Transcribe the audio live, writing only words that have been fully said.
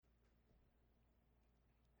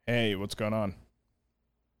Hey, what's going on?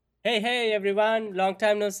 Hey everyone, long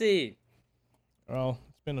time no see. Well,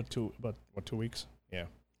 it's been about what 2 weeks? Yeah,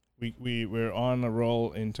 we're on a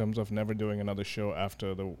roll in terms of never doing another show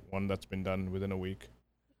after the one that's been done within a week,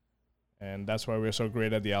 and that's why we're so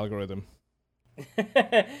great at the algorithm.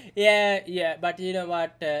 Yeah, but you know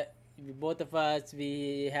what? Both of us,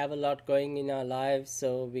 we have a lot going in our lives,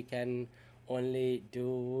 so we can only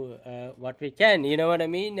do what we can. You know what I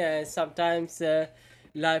mean? Sometimes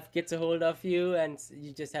life gets a hold of you, and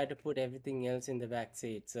you just have to put everything else in the back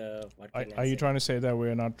seat. So, what Are, can I are you say? trying to say that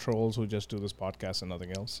we're not trolls who just do this podcast and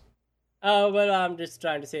nothing else? Oh, well, I'm just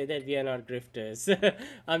trying to say that we are not grifters.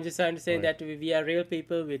 I'm just trying to say Right, that we are real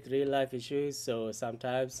people with real life issues. So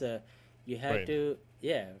sometimes you have right. to,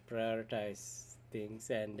 yeah, prioritize things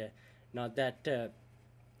and not that.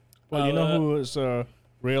 Well, you know Uh, who is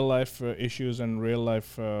real life issues and real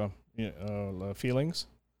life feelings?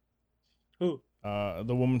 who?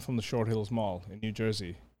 The woman from the Short Hills Mall in New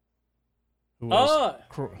Jersey who was Oh,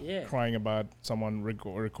 yeah. crying about someone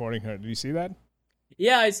recording her. Did you see that?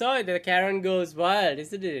 Yeah, I saw it. The Karen goes wild,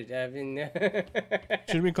 isn't it? I mean,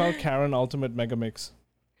 Should we call Karen Ultimate Megamix?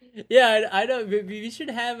 yeah, I know. We should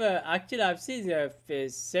have actually, I've seen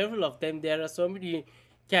several of them. There are so many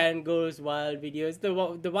Karen goes wild videos. The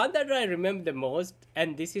one that I remember the most,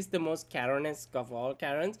 and this is the most Karen-esque of all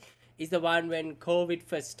Karens, is the one when COVID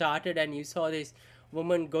first started, and you saw this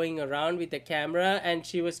woman going around with a camera, and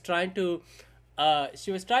she was trying to and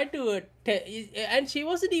she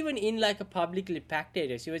wasn't even in like a publicly packed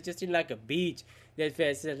area. She was just in like a beach.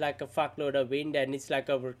 There's like a fuckload of wind, and it's like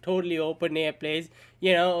a totally open air place.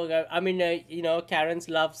 Karens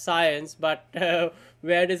love science, but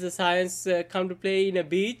where does the science come to play in a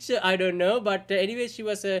beach? I don't know. But anyway, she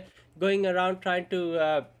was going around trying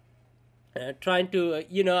to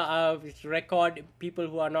record people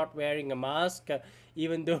who are not wearing a mask,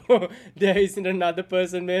 even though there isn't another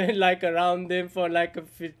person like around them for like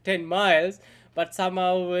 10 miles. But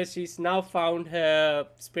somehow she's now found her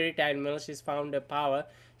spirit animal. She's found her power.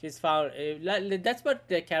 She's found that's what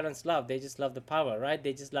the Karens love. They just love the power, right?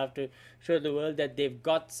 They just love to show the world that they've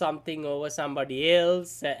got something over somebody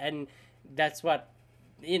else, and that's what,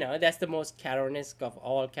 that's the most Karen-esque of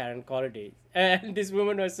all Karen qualities. And this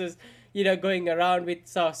woman was just, going around with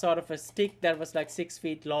sort of a stick that was like 6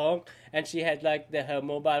 feet long, and she had like her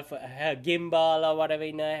mobile, her gimbal or whatever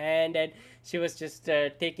in her hand, and she was just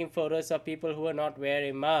taking photos of people who are not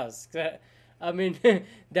wearing masks. I mean,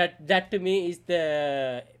 that to me is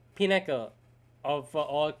the pinnacle of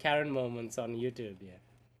all Karen moments on YouTube. Yeah.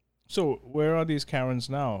 So where are these Karens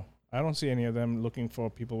now? I don't see any of them looking for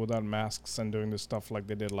people without masks and doing this stuff like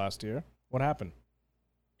they did last year. What happened?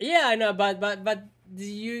 Yeah, I know, but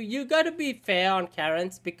you got to be fair on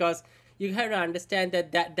Karens, because you have to understand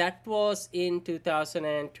that was in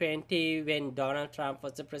 2020 when Donald Trump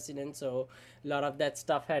was the president, so a lot of that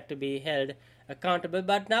stuff had to be held accountable.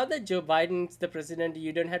 But now that Joe Biden's the president,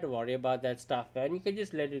 you don't have to worry about that stuff, and you can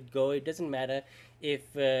just let it go. It doesn't matter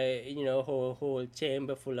if whole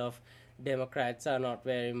chamber full of Democrats are not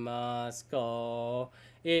wearing masks, or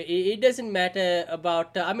it doesn't matter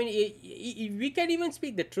about. We can even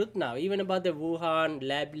speak the truth now, even about the Wuhan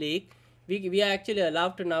lab leak. We are actually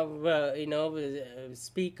allowed to now,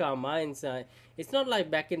 speak our minds. It's not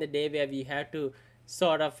like back in the day where we had to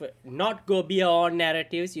sort of not go beyond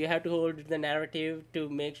narratives. You have to hold the narrative to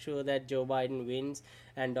make sure that Joe Biden wins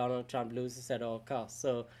and Donald Trump loses at all costs.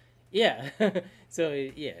 So, yeah, so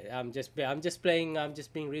yeah, I'm just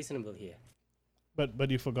being reasonable here.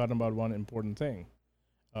 But you've forgotten about one important thing.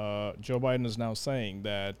 Joe Biden is now saying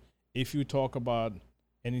that if you talk about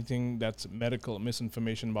anything that's medical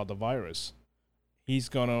misinformation about the virus, he's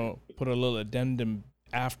gonna put a little addendum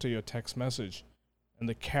after your text message, and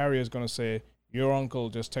the carrier is gonna say your uncle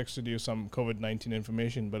just texted you some COVID-19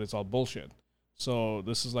 information, but it's all bullshit. So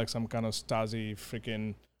this is like some kind of Stasi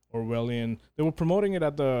freaking Orwellian. They were promoting it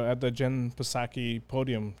at the Jen Psaki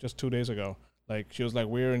podium just 2 days ago. Like she was like,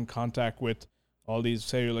 we're in contact with all these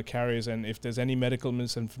cellular carriers, and if there's any medical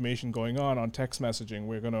misinformation going on text messaging,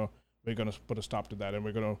 we're gonna put a stop to that, and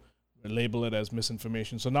we're gonna label it as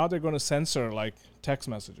misinformation. So now they're going to censor like text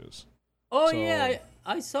messages. Oh yeah, So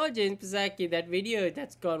I saw Jane Psaki, that video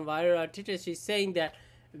that's gone viral on Twitter. She's saying that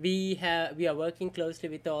we are working closely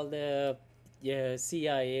with all the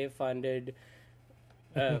CIA funded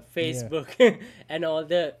yeah, Facebook and all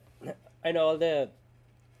the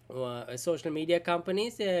social media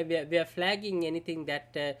companies. We are flagging anything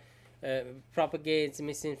that propagates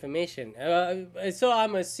misinformation. So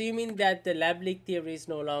I'm assuming that the lab leak theory is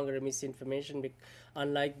no longer a misinformation,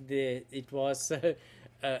 unlike the it was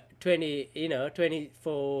 20,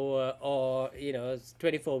 24 or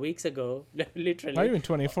 24 weeks ago, Not literally. even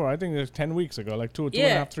 24. I think it's 10 weeks ago, like two and a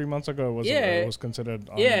Yeah, half, 3 months ago, yeah, was considered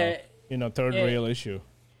on yeah, third yeah. rail issue.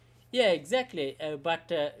 Yeah, exactly.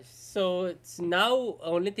 But so it's now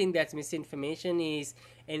only thing that's misinformation is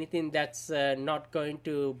anything that's not going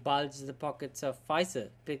to bulge the pockets of Pfizer,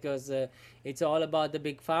 because it's all about the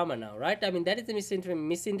big pharma now, right? I mean, that is the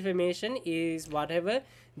misinformation is whatever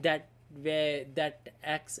that that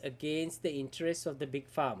acts against the interests of the big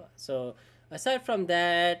pharma. So aside from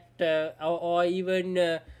that, or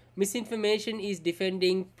even misinformation is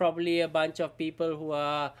defending probably a bunch of people who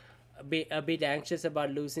are a bit anxious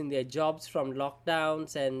about losing their jobs from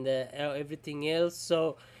lockdowns and everything else.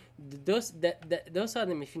 So those are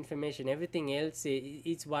the misinformation. Everything else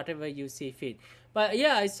it's whatever you see fit. But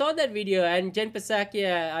yeah, I saw that video, and Jen Psaki,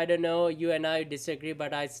 I don't know, you and I disagree,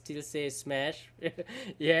 but I still say smash.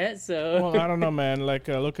 Yeah, so Well, I don't know, man. Like,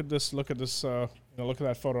 look at this. Look at this. Look at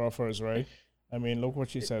that photo of hers, right? I mean, look what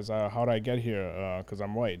she says. How did I get here? Because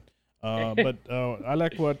I'm white. But I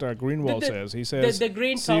like what the, Greenwald the says. He the says, the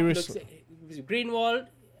green top looks, seriously. green wall,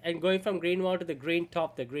 and going from green wall to the green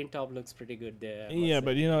top looks pretty good there, I must Yeah, say.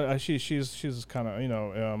 but she's kind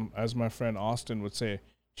of as my friend Austin would say,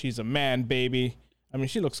 she's a man, baby. I mean,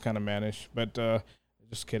 she looks kind of mannish, but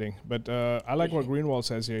just kidding. But I like what Greenwald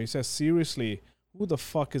says here. He says, seriously, who the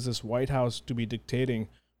fuck is this White House to be dictating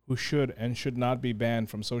who should and should not be banned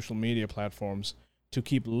from social media platforms, to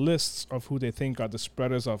keep lists of who they think are the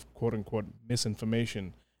spreaders of quote unquote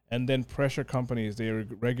misinformation, and then pressure companies they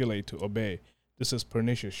regulate to obey? This is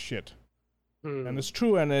pernicious shit. And Hmm. it's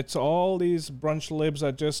true, and it's all these brunch libs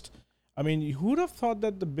that just, I mean, who'd have thought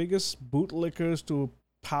that the biggest bootlickers to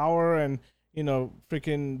power and,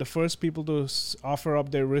 freaking the first people to offer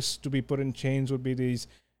up their wrists to be put in chains would be these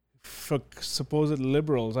supposed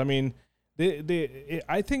liberals. I mean,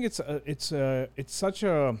 I think it's such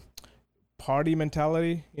a party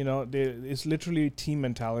mentality, it's literally team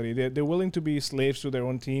mentality. They're willing to be slaves to their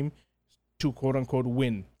own team to quote unquote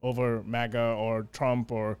win over MAGA or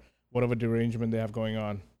Trump or whatever derangement they have going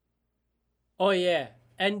on. Oh yeah,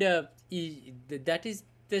 and that is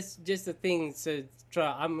this just the thing. So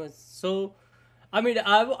I'm so. I mean,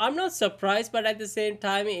 I'm not surprised, but at the same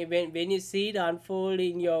time, when you see it unfold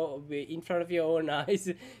in front of your own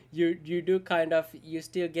eyes, you do kind of, you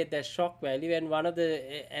still get that shock value. And one of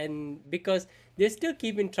the, and because they're still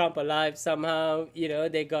keeping Trump alive somehow,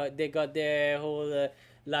 they got their whole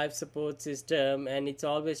life support system, and it's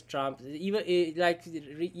always Trump. Even like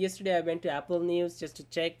yesterday, I went to Apple News just to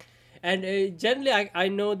check, and generally I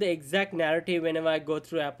know the exact narrative whenever I go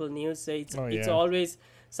through Apple News. So it's Oh it's yeah. always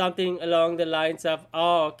something along the lines of,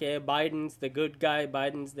 oh, okay, Biden's the good guy,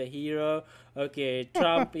 Biden's the hero. Okay,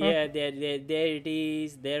 Trump, yeah, there it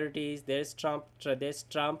is, there's Trump, there's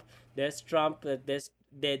Trump, there's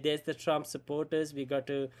the Trump supporters, we got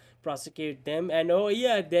to prosecute them. And oh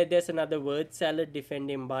yeah, there's another word salad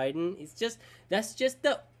defending Biden. It's just, that's just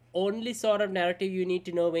the only sort of narrative you need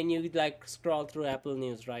to know when you like scroll through Apple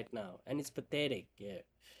News right now, and it's pathetic. Yeah.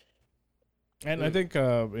 And I Mm. think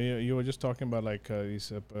you were just talking about like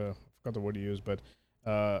these. I forgot the word you used, but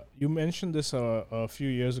you mentioned this a few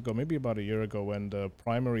years ago, maybe about a year ago, when the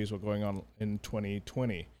primaries were going on in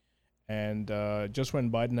 2020, and just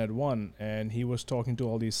when Biden had won, and he was talking to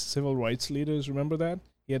all these civil rights leaders. Remember that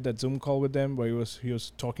he had that Zoom call with them where he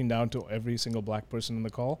was talking down to every single black person in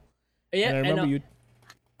the call. And Yeah, I and remember you.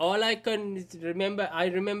 all I can remember, I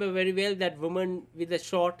remember very well that woman with the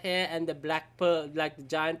short hair and the black pearl, like the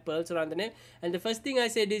giant pearls around the neck. And the first thing I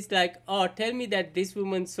said is like, "Oh, tell me that this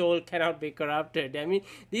woman's soul cannot be corrupted." I mean,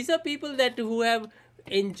 these are people that who have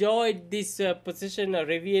enjoyed this position, a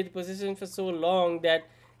revered position for so long that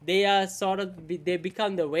they are sort of they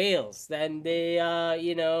become the whales, and they are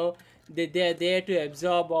they're there to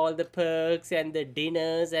absorb all the perks and the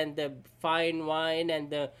dinners and the fine wine and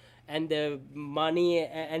the money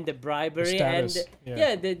and the The bribery, and status,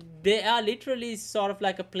 yeah. yeah, they are literally sort of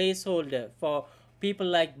like a placeholder for people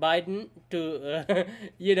like Biden to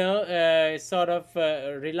sort of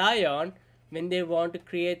rely on when they want to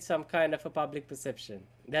create some kind of a public perception.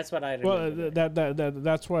 That's what I Well, remember there.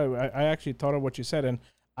 that's why I actually thought of what you said, and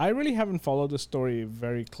I really haven't followed the story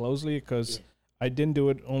very closely because Yeah. I didn't do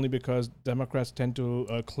it only because Democrats tend to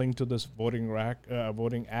cling to this voting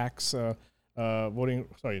acts, voting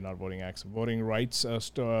sorry, not voting acts, voting rights,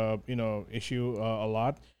 issue a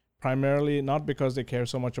lot. Primarily, not because they care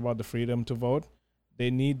so much about the freedom to vote, they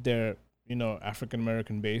need their African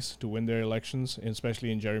American base to win their elections,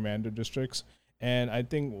 especially in gerrymandered districts. And I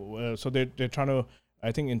think so they're trying to.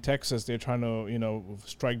 I think in Texas they're trying to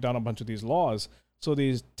strike down a bunch of these laws. So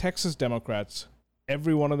these Texas Democrats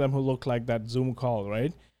every one of them who looked like that Zoom call,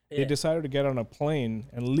 right? They Yeah. decided to get on a plane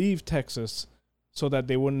and leave Texas so that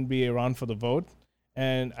they wouldn't be around for the vote.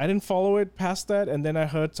 And I didn't follow it past that. And then I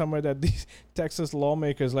heard somewhere that these Texas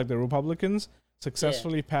lawmakers, like the Republicans,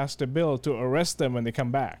 successfully passed a bill to arrest them when they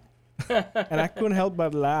come back. And I couldn't help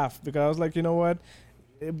but laugh because I was like, you know what?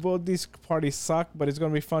 Both these parties suck, but it's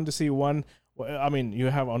going to be fun to see one. I mean, you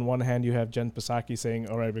have on one hand, you have Jen Psaki saying,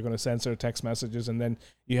 all right, we're going to censor text messages. And then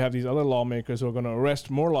you have these other lawmakers who are going to arrest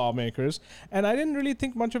more lawmakers. And I didn't really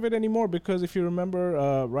think much of it anymore because if you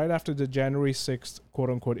remember, right after the January 6th, quote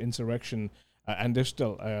unquote, insurrection, and they're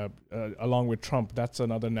still, along with Trump, that's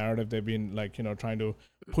another narrative they've been like, trying to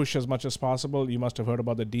push as much as possible. You must have heard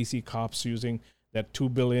about the DC cops using that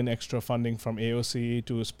 $2 billion extra funding from AOC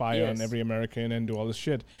to spy on Yes. every American and do all this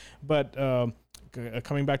shit. But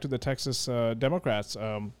coming back to the Texas Democrats,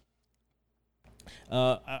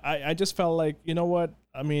 I just felt like, you know what?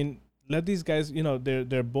 I mean, let these guys,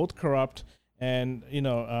 they're both corrupt. And,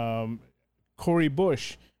 Cori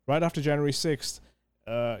Bush, right after January 6th,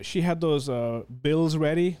 she had those bills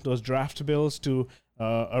ready, those draft bills to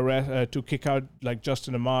arrest, to kick out like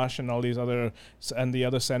Justin Amash and all these other, and the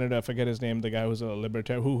other senator, I forget his name, the guy who's a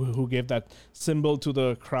libertarian, who gave that symbol to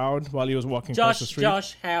the crowd while he was walking across the street.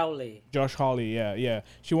 Josh Hawley. Josh Hawley, yeah.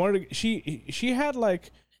 She wanted to, she had like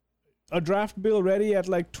a draft bill ready at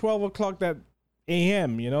like 12 o'clock that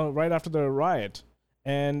a.m., right after the riot.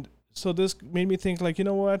 And so this made me think like, you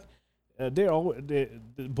know what?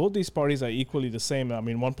 Both these parties are equally the same. I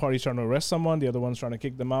mean, one party's trying to arrest someone, the other one's trying to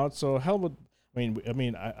kick them out. So hell with,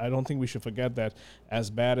 I don't think we should forget that as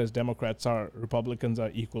bad as Democrats are, Republicans are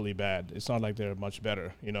equally bad. It's not like they're much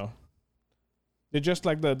better, They're just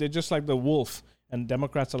like the wolf, and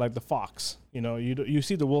Democrats are like the fox. You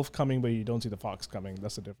see the wolf coming, but you don't see the fox coming.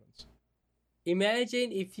 That's the difference.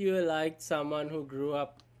 Imagine if you liked someone who grew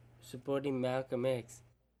up supporting Malcolm X.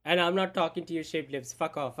 And I'm not talking to you shaped lips,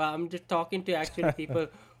 fuck off. I'm just talking to actually people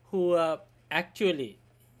who actually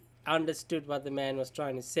understood what the man was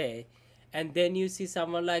trying to say. And then you see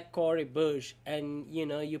someone like Cori Bush, and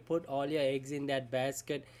you put all your eggs in that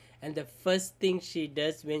basket, and the first thing she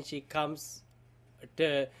does when she comes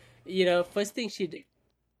to, first thing she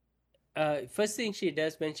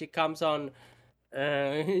does when she comes on,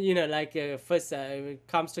 first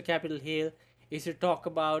comes to Capitol Hill, is to talk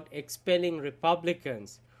about expelling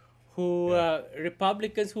Republicans who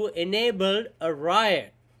enabled a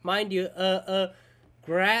riot, mind you, a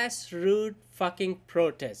grassroots fucking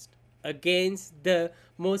protest against the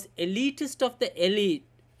most elitist of the elite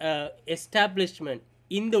establishment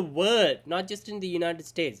in the world, not just in the United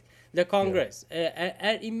States, the Congress.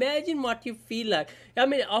 And imagine what you feel like. I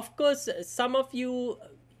mean, of course, some of you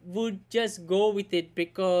would just go with it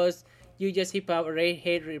because you just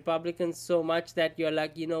hate Republicans so much that you're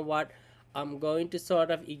like, you know what, I'm going to sort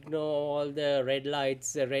of ignore all the red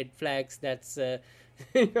lights, red flags that's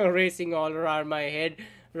racing all around my head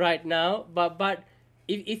right now. But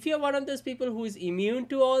if you're one of those people who is immune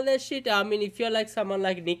to all that shit, I mean, if you're like someone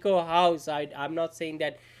like Nico House, I'm not saying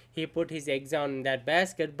that he put his eggs on that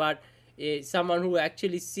basket, but someone who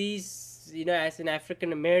actually sees, as an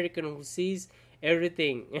African American who sees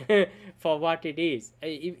everything for what it is,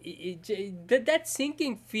 that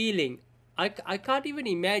sinking feeling, I can't even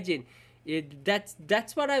imagine.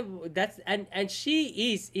 That's what and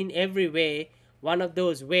she is in every way one of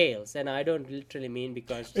those whales, and I don't literally mean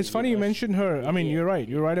because It's funny you mentioned her. I mean, you're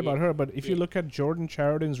right about her. But if you look at Jordan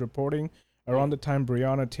Chariton's reporting around the time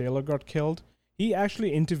Breonna Taylor got killed, he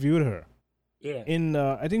actually interviewed her. Yeah. In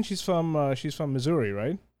I think she's from Missouri,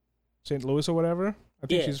 right? St. Louis or whatever. I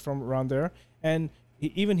think she's from around there. And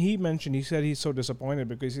he mentioned, he said he's so disappointed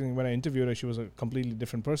because when I interviewed her, she was a completely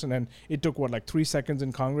different person. And it took, 3 seconds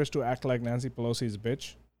in Congress to act like Nancy Pelosi's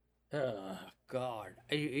bitch? Oh, God.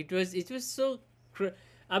 It was so...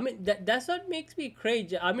 I mean, that's what makes me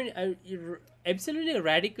cringe. I mean, absolutely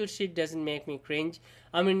radical shit doesn't make me cringe.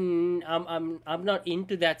 I mean, I'm not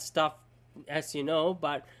into that stuff, as you know,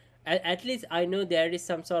 but at least I know there is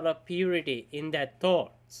some sort of purity in that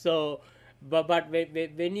thought. So... But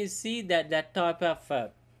when you see that type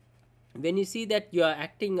of when you see that you are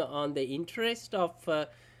acting on the interest of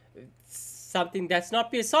something that's not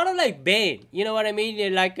pure, sort of like Bane, you know what I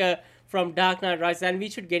mean? Like from Dark Knight Rises, and we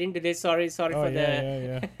should get into this. Sorry for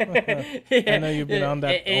the. I know you've been on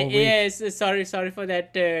that all week. Yes, sorry for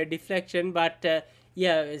that deflection, but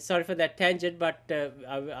sorry for that tangent. But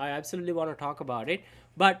I absolutely want to talk about it.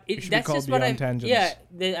 But that's just what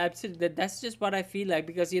that's just what I feel like,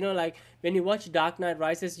 because like when you watch Dark Knight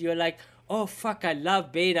Rises, you're like, oh fuck, I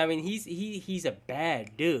love Bane. I mean, he's a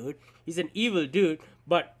bad dude. He's an evil dude.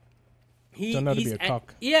 But Turned out to be a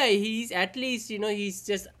cock. yeah, he's at least, he's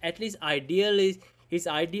just at least idealist. His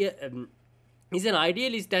idea, he's an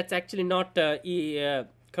idealist that's actually not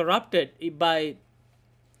corrupted by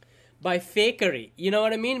fakery, you know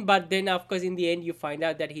what I mean? But then of course in the end you find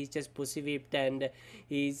out that he's just pussy whipped, and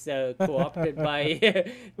he's co-opted by With a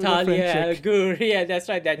French Talia Al chick. Ghul. Yeah, that's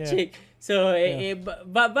right, that Yeah. chick. So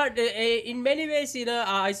Yeah. in many ways,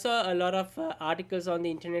 I saw a lot of articles on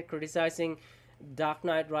the internet criticizing Dark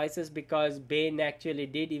Knight Rises because Bane actually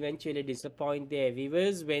did eventually disappoint their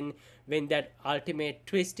viewers when that ultimate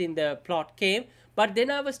twist in the plot came. But then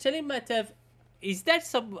I was telling myself, is that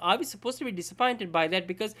are we supposed to be disappointed by that?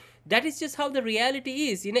 Because that is just how the reality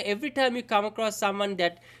is. Every time you come across someone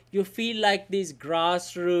that you feel like this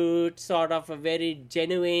grassroots sort of a very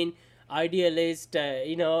genuine idealist,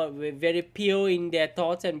 very pure in their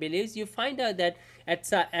thoughts and beliefs, you find out that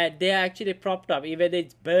they're actually propped up, whether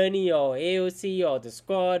it's Bernie or AOC or the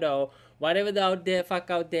Squad or whatever the out there fuck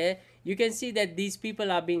out there. You can see that these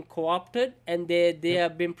people are being co-opted, and they Yep.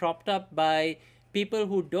 have been propped up by people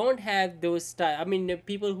who don't have those style. I mean,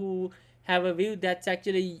 people who have a view that's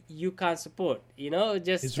actually you can't support.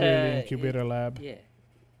 Just Israeli incubator lab. yeah,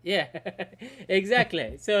 yeah,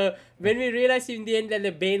 exactly. So when we realized in the end that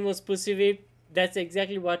the Bane was pussy whipped, that's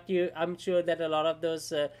exactly what I'm sure that a lot of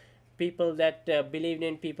those people that believed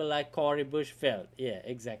in people like Cory Bush felt. Yeah,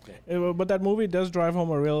 exactly. But that movie does drive home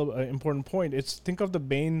a real important point. It's think of the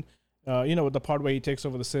Bane, the part where he takes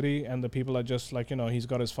over the city and the people are just like, he's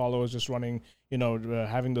got his followers just running,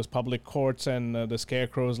 having those public courts and the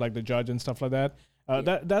scarecrows like the judge and stuff like that.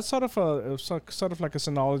 That's sort of sort of like a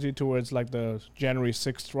synology towards like the January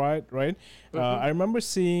 6th riot, right? I remember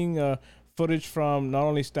seeing footage from not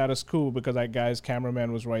only Status Quo because that guy's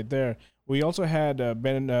cameraman was right there. We also had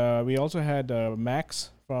We also had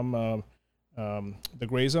Max from the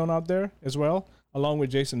Gray Zone out there as well, along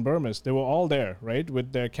with Jason Burmis. They were all there, right,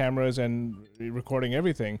 with their cameras and recording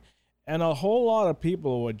everything. And a whole lot of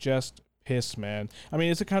people were just pissed, man. I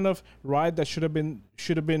mean, it's a kind of ride that should have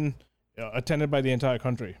been attended by the entire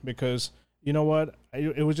country, because you know what?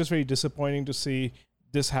 It was just very disappointing to see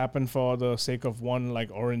this happen for the sake of one like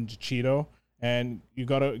Orange Cheeto, and you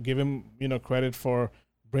gotta give him credit for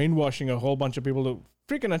brainwashing a whole bunch of people to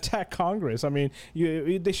freaking attack Congress. I mean,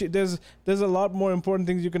 there's a lot more important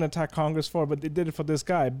things you can attack Congress for, but they did it for this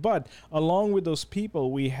guy. But along with those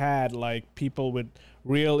people, we had like people with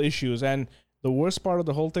real issues. And the worst part of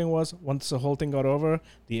the whole thing was once the whole thing got over,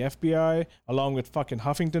 the FBI, along with fucking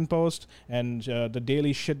Huffington Post and the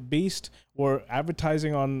Daily Shit Beast, were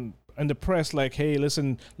advertising in the press like, hey,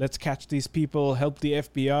 listen, let's catch these people, help the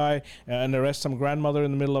FBI, and arrest some grandmother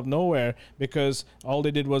in the middle of nowhere, because all they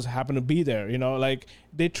did was happen to be there. Like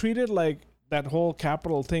they treated like that whole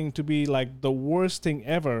Capitol thing to be like the worst thing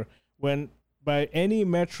ever, when by any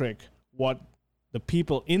metric, what the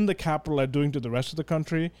people in the Capitol are doing to the rest of the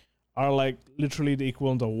country are like literally the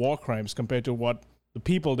equivalent of war crimes compared to what the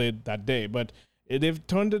people did that day. But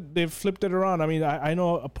they've flipped it around. I mean,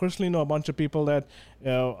 I personally know a bunch of people that,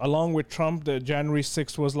 along with Trump, the January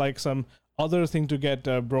 6th was like some other thing to get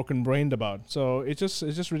broken brained about. So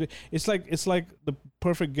it's really, it's like the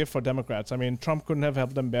perfect gift for Democrats. I mean, Trump couldn't have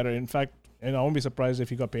helped them better. In fact, I won't be surprised if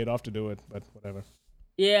he got paid off to do it, but whatever.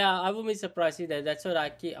 Yeah, I wouldn't be surprised either. That's what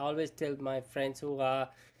always tell my friends who are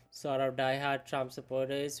sort of diehard Trump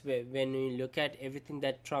supporters. When we look at everything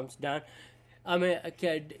that Trump's done, I mean,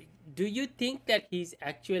 okay, do you think that he's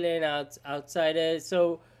actually an outsider?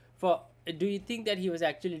 So, do you think that he was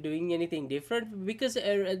actually doing anything different? Because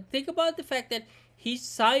think about the fact that he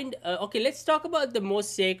signed. Okay, let's talk about the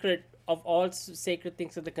most sacred of all sacred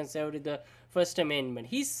things of the conservative, the First Amendment.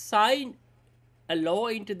 He signed a law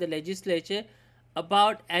into the legislature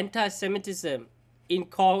about anti-Semitism in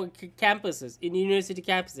campuses, in university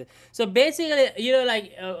campuses. So basically,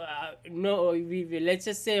 no, let's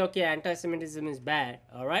just say, okay, anti-Semitism is bad,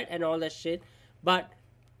 all right, and all that shit, but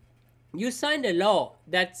you signed a law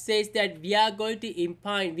that says that we are going to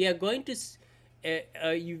impine, we are going to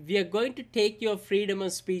take your freedom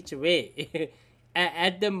of speech away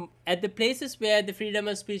at the places where the freedom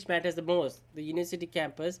of speech matters the most, the university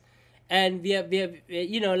campus. And we have even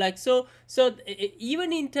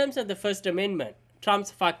in terms of the First Amendment,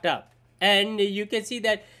 Trump's fucked up. And you can see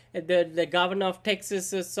that the governor of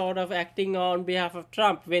Texas is sort of acting on behalf of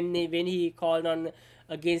Trump when he called on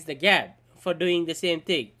against the Gab for doing the same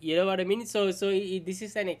thing. You know what I mean? So this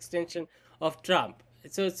is an extension of Trump.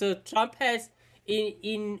 So Trump has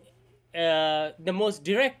in the most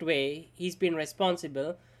direct way, he's been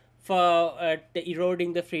responsible for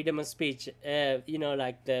eroding the freedom of speech,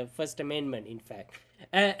 like the First Amendment, in fact.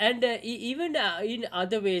 And even in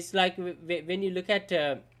other ways, like when you look at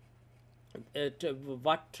to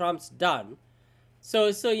what Trump's done.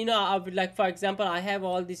 So I would like, for example, I have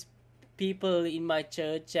all these people in my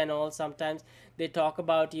church and all. Sometimes they talk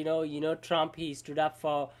about, Trump. He stood up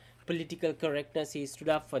for political correctness. He stood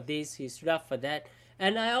up for this. He stood up for that.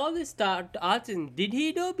 And I always start asking, did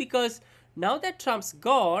he do? Because now that Trump's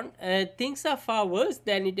gone, things are far worse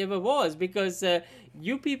than it ever was. Because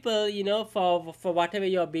you people, for whatever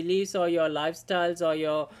your beliefs or your lifestyles or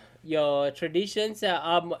your traditions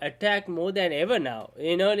are attacked more than ever now,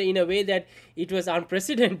 in a way that it was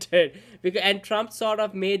unprecedented. Because, and Trump sort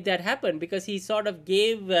of made that happen, because he sort of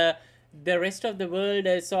gave the rest of the world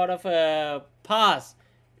a sort of a pass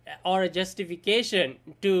or a justification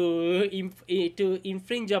to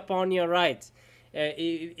infringe upon your rights,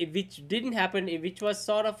 which didn't happen, which was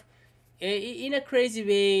sort of in a crazy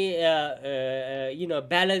way,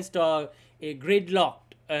 balanced or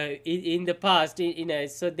gridlocked in the past.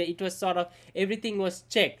 It was sort of, everything was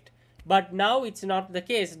checked. But now it's not the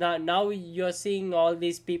case. Now you're seeing all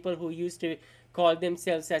these people who used to call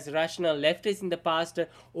themselves as rational leftists in the past,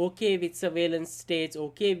 okay with surveillance states,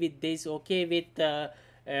 okay with this, okay with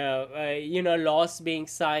laws being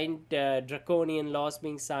signed, draconian laws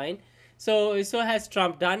being signed. So has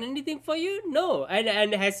Trump done anything for you? No.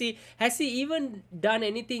 And has he even done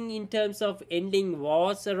anything in terms of ending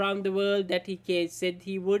wars around the world that he said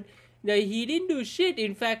he would? No, he didn't do shit.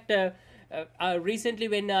 In fact, recently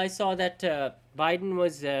when I saw that Biden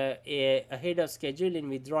was ahead of schedule in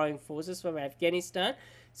withdrawing forces from Afghanistan,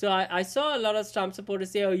 so I saw a lot of Trump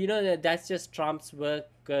supporters say, "Oh, that's just Trump's work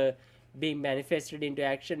being manifested into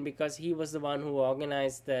action, because he was the one who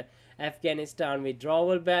organized the Afghanistan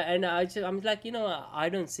withdrawal." And I'm like, I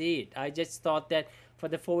don't see it. I just thought that for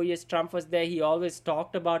the 4 years Trump was there, he always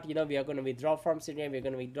talked about, we are going to withdraw from Syria, we're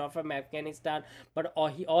going to withdraw from Afghanistan, but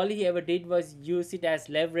all he ever did was use it as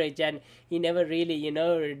leverage, and he never really,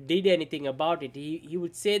 did anything about it. He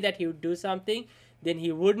would say that he would do something, then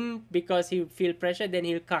he wouldn't, because he would feel pressure, then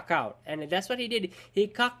he'll cuck out. And that's what he did. He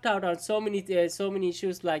cucked out on so many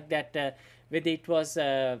issues like that, whether it was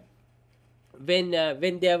when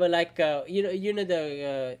they were like,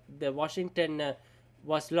 the Washington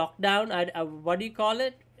was locked down. What do you call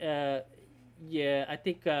it? Yeah, I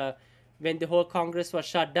think when the whole Congress was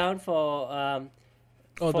shut down for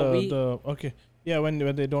Oh, for we the okay, yeah. When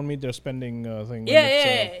they don't meet their spending thing. When yeah,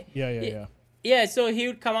 it's, yeah. Yeah, so he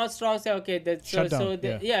would come out strong, say, okay, Shut down. so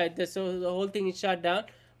the whole thing is shut down.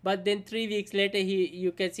 But then 3 weeks later,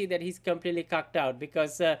 you can see that he's completely cucked out,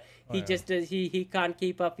 because Oh, he yeah. just he can't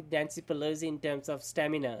keep up with Nancy Pelosi in terms of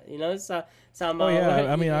stamina. So Oh somehow,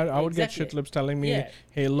 yeah, I mean, I would get exactly. shit lips telling me, Yeah,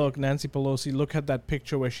 "Hey, look, Nancy Pelosi, look at that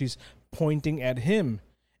picture where she's pointing at him."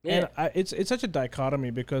 And yeah, it's such a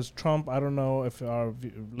dichotomy, because Trump, I don't know if our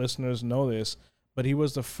listeners know this, but he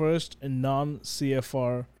was the first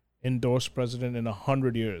non-CFR endorsed president in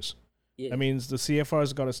 100 years. yeah, That means the CFR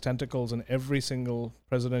has got its tentacles in every single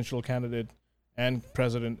presidential candidate and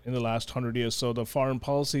president in the last 100 years. So the foreign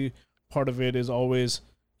policy part of it is always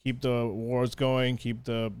keep the wars going, keep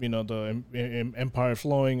the empire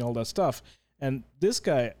flowing, all that stuff. And this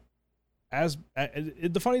guy,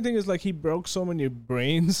 the funny thing is, like, he broke so many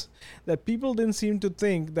brains that people didn't seem to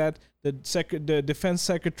think that the defense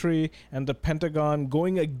secretary and the Pentagon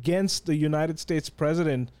going against the United States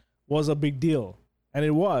president was a big deal. And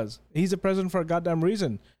it was. He's a president for a goddamn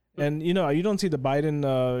reason. And you don't see the Biden,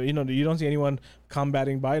 you don't see anyone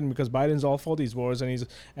combating Biden, because Biden's all for these wars, and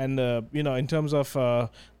in terms of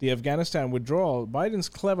the Afghanistan withdrawal, Biden's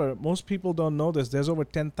clever. Most people don't know this. There's over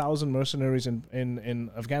 10,000 mercenaries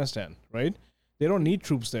in Afghanistan, right? They don't need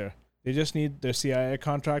troops there. They just need their CIA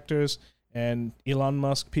contractors and Elon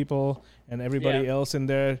Musk people and everybody yeah. else in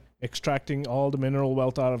there extracting all the mineral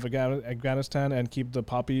wealth out of Afghanistan and keep the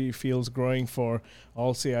poppy fields growing for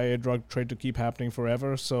all CIA drug trade to keep happening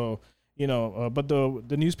forever. So, but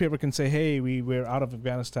the newspaper can say, hey, we're out of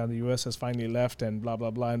Afghanistan, the U.S. has finally left, and blah,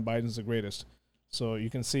 blah, blah, and Biden's the greatest. So you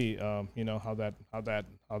can see, how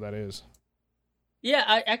that is. Yeah,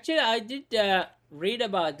 I did read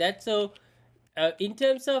about that. So, in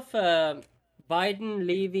terms of Biden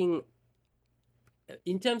leaving,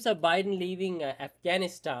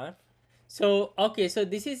 Afghanistan, so okay, so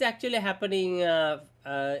this is actually happening in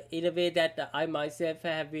a way that I myself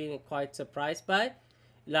have been quite surprised by.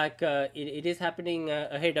 Like it is happening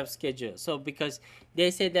ahead of schedule. So because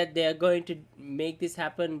they say that they are going to make this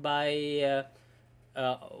happen by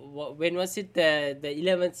when was it, the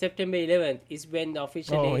 11th, September 11th is when Oh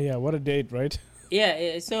officially. yeah, what a date, right?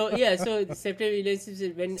 So the September 11th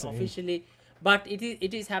is when Same. officially, but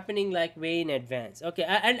it is happening like way in advance. Okay,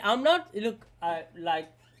 and I'm not, look, like,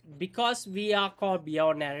 because we are called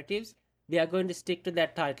Beyond Narratives, we are going to stick to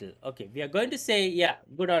that title. Okay, we are going to say, yeah,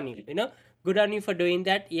 good on you. Good on you for doing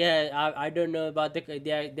that. Yeah, I don't know about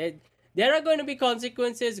there are going to be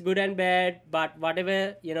consequences, good and bad, but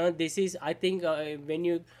whatever. This is, I think, when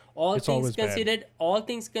you It's always bad. all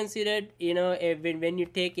things considered, when you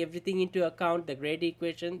take everything into account, the great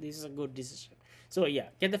equation, this is a good decision. So yeah,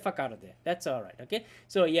 get the fuck out of there. That's all right. Okay.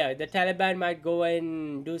 So yeah, the Taliban might go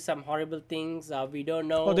and do some horrible things. We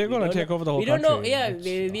don't Oh, know. they're We gonna don't know. take over the whole We don't know. country. Yeah,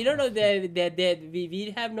 It's we don't know.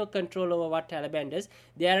 We have no control over what Taliban does.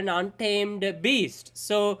 They are an untamed beast.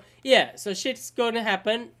 So yeah, so shit's gonna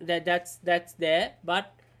happen. That's there.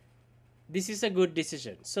 But this is a good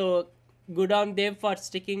decision. So good on them for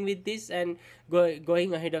sticking with this and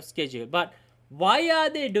going ahead of schedule. But why are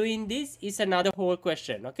they doing this is another whole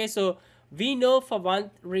question. Okay, so we know for one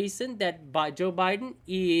reason that Joe Biden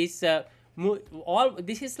is all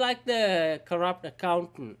this is like the corrupt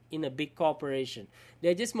accountant in a big corporation.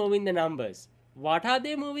 They're just moving the numbers. What are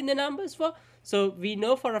they moving the numbers for? So we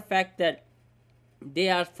know for a fact that they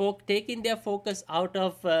are taking their focus out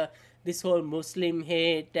of this whole Muslim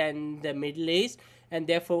hate and the Middle East, and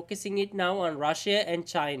they're focusing it now on Russia and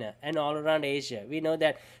China and all around Asia. We know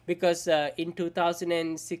that because in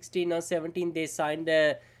 2016 or 17 they signed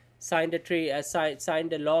a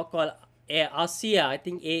law called ASEA. I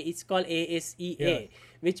think it's called ASEA, yeah,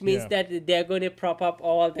 which means yeah. that they're going to prop up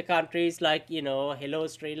all the countries like hello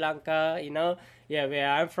Sri Lanka, yeah, where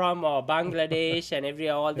I'm from, or Bangladesh and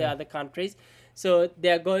all the Yeah. other countries. So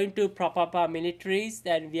they're going to prop up our militaries,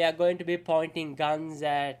 and we are going to be pointing guns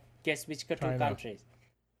at guess which two China countries.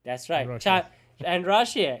 That's and right, Russia. and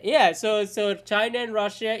Russia. Yeah, so China and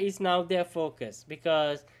Russia is now their focus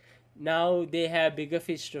because now they have bigger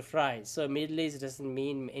fish to fry. So Middle East doesn't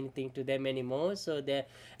mean anything to them anymore. So they're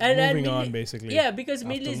They're and moving Middle on basically yeah, because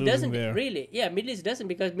Middle after East losing doesn't their. really, yeah, Middle East doesn't,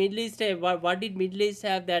 because Middle East what did Middle East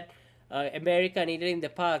have that America needed in the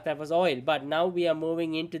past? That was oil. But now we are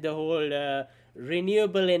moving into the whole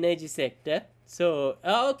renewable energy sector. So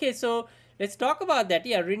okay, so let's talk about that.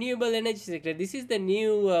 Yeah, renewable energy sector. This is the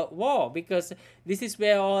new war, because this is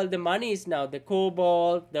where all the money is now. The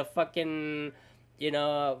cobalt, the fucking,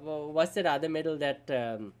 what's that other metal that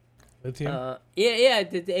Lithium. yeah,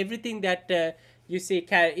 everything that you see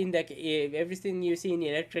in the everything you see in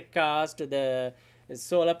electric cars, to the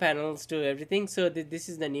solar panels, to everything. So this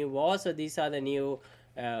is the new war. So these are the new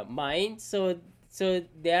mines. So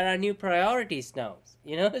there are new priorities now.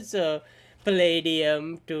 So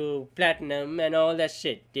palladium to platinum and all that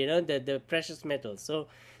shit. The precious metals.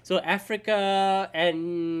 So Africa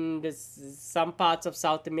and some parts of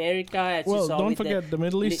South America, as you Well, saw don't with the forget the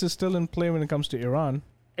Middle East is still in play when it comes to Iran.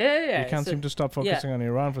 yeah, They yeah. can't So seem to stop yeah, focusing on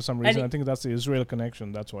Iran for some and reason. I think that's the Israel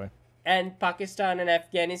connection. That's why. and Pakistan and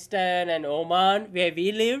Afghanistan and Oman, where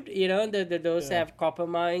we lived, those Yeah. have copper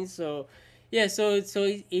mines. So yeah, so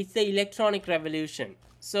it's the electronic revolution.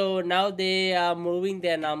 So now they are moving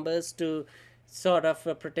their numbers to sort of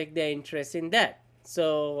protect their interest in that.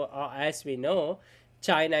 So as we know,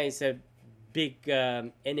 China is a big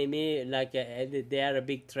enemy. Like they are a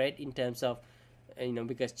big threat in terms of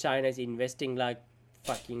because China is investing like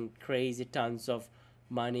fucking crazy tons of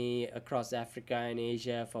money across Africa and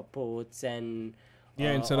Asia for ports and Yeah,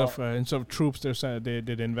 uh, uh, instead of troops, they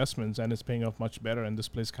did investments, and it's paying off much better. And this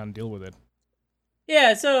place can't deal with it.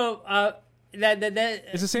 yeah. So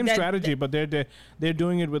It's the same strategy, but they're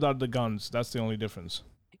doing it without the guns. That's the only difference.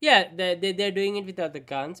 yeah, they're doing it without the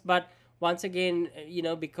guns. But once again,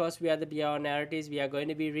 because we are the BR narratives, we are going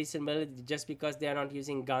to be reasonable. Just because they are not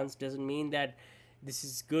using guns doesn't mean that this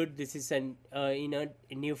is good. This is a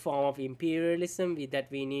new form of imperialism that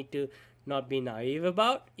we need to not be naive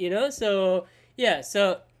about. So yeah,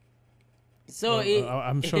 so Well,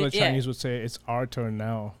 I'm sure the yeah, Chinese would say it's our turn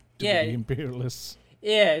now to be yeah. the imperialists.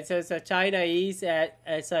 Yeah, so China is,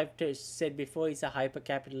 as I've said before, is a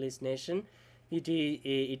hyper-capitalist nation. It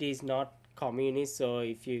is not communist. So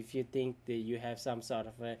if you think that you have some sort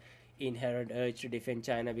of a inherent urge to defend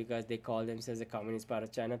China because they call themselves a communist part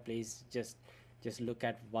of China, please just look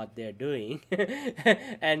at what they're doing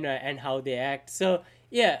and how they act. So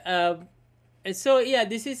yeah,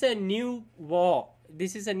 this is a new war.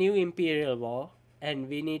 This is a new imperial war, and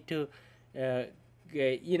we need to uh,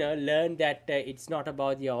 learn that it's not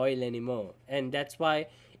about the oil anymore. And that's why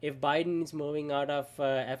if Biden is moving out of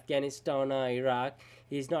Afghanistan or Iraq,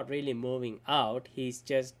 he's not really moving out. He's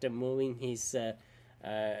just moving his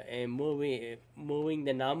moving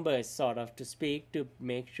the numbers, sort of, to speak, to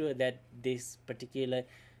make sure that this particular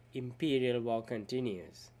imperial war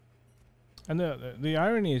continues. And the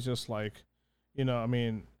irony is just like, I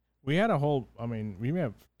mean, we had a whole. I mean, we may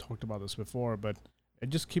have talked about this before, but it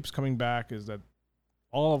just keeps coming back. Is that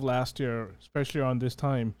all of last year, especially around this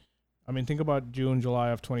time. I mean, think about June, July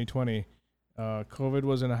of 2020. COVID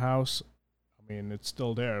was in a house. I mean, it's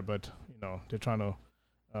still there, but they're trying to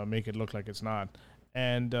make it look like it's not.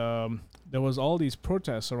 And there was all these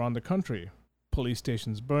protests around the country, police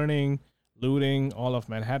stations burning, looting, all of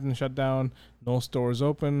Manhattan shut down, no stores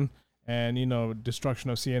open, and destruction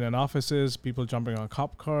of CNN offices, people jumping on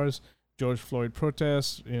cop cars, George Floyd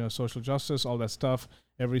protests, social justice, all that stuff.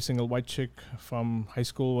 Every single white chick from high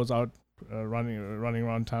school was out running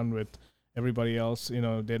around town with everybody else.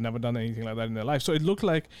 They'd never done anything like that in their life. So it looked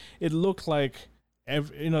like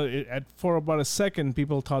for about a second,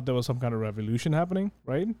 people thought there was some kind of revolution happening,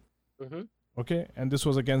 right? Mm-hmm. Okay, and this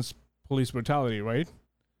was against police brutality, right?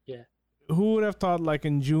 Yeah. Who would have thought, like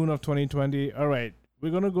in June of 2020, all right,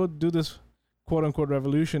 we're gonna go do this quote unquote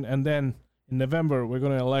revolution, and then in November we're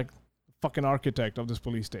gonna elect fucking architect of this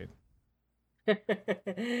police state. That's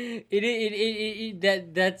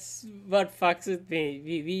what fucks with me.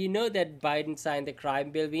 We know that Biden signed the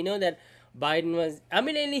crime bill. We know that Biden was. I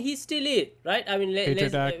mean, and he still is, right? I mean,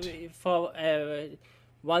 Patriot Act. For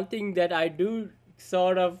one thing that I do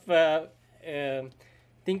sort of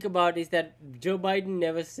think about is that Joe Biden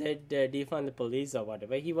never said defund the police or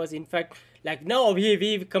whatever. He was in fact like, no,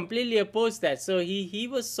 we completely opposed that. So he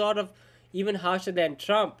was sort of even harsher than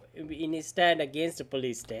Trump in his stand against the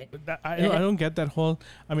police state. I don't get that whole.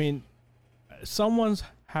 I mean, someone's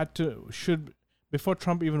should before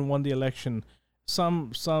Trump even won the election,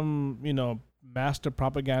 some master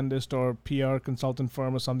propagandist or PR consultant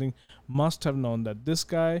firm or something must have known that this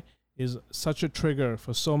guy is such a trigger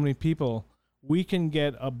for so many people. We can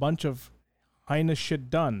get a bunch of heinous shit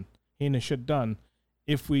done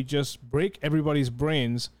if we just break everybody's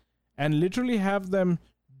brains and literally have them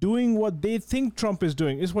doing what they think Trump is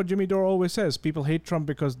doing. Is what Jimmy Dore always says. People hate Trump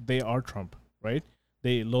because they are Trump, right?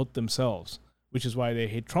 They loathe themselves, which is why they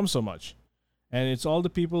hate Trump so much. And it's all the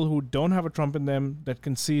people who don't have a Trump in them that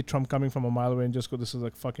can see Trump coming from a mile away and just go, this is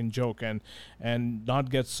a fucking joke, and not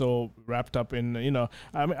get so wrapped up in,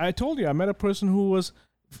 I mean, I told you, I met a person who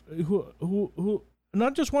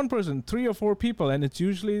not just one person, 3 or 4 people, and it's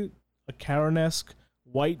usually a Karen-esque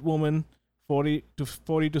white woman, 40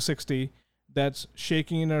 to 60, that's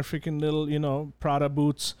shaking in her freaking little, Prada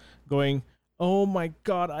boots, going, "Oh my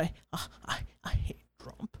God, I hate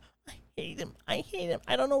Trump. I hate him.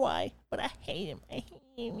 I don't know why, but I hate him. I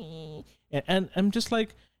hate him." And I'm just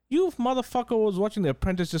like, you motherfucker was watching The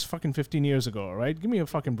Apprentice just fucking 15 years ago, all right? Give me a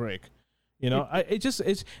fucking break.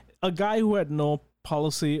 It's a guy who had no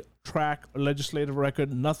policy, track, legislative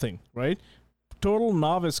record, nothing, right? Total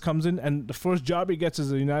novice comes in, and the first job he gets as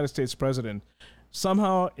the United States president.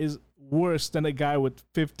 Somehow is worse than a guy with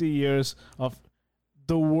 50 years of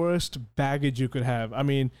the worst baggage you could have. I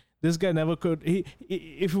mean, this guy never could.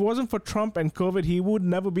 If it wasn't for Trump and COVID, he would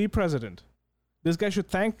never be president. This guy should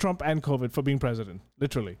thank Trump and COVID for being president,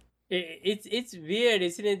 literally. It's weird,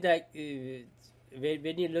 isn't it? That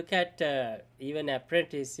when you look at even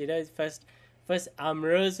Apprentice, first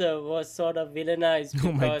Amrosa was sort of villainized because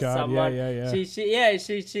Oh my God, someone yeah.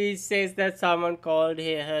 she says that someone called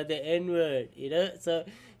her the N-word, so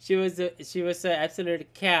she was an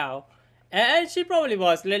absolute cow, and she probably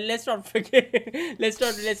was. Let's not forget. let's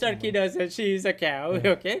not kid ourselves. She is a cow,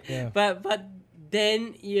 okay? Yeah. But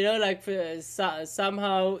then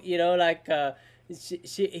somehow he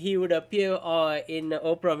would appear in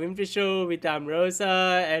Oprah Winfrey Show with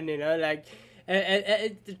Amrosa,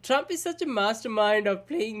 and Trump is such a mastermind of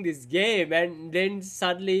playing this game, and then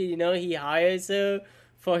suddenly he hires her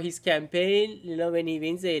for his campaign when he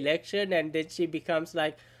wins the election, and then she becomes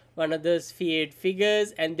like one of those feared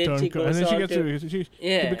figures, and then she goes and then on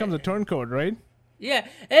she becomes a turncoat, right? Yeah,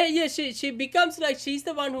 she becomes like she's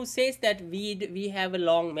the one who says that we have a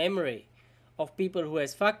long memory of people who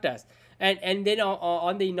has fucked us. And then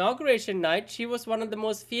on the inauguration night, she was one of the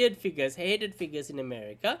most feared figures, hated figures in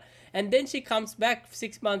America. And then she comes back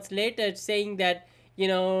 6 months later saying that,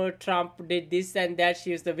 Trump did this and that.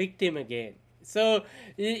 She was the victim again. So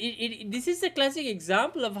this is a classic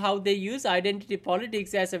example of how they use identity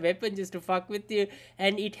politics as a weapon just to fuck with you.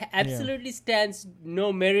 And it absolutely stands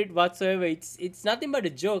no merit whatsoever. It's nothing but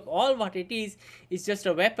a joke. All what it is just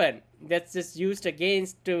a weapon that's just used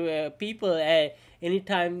against people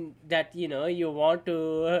anytime that you want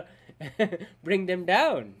to bring them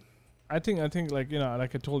down. I think like I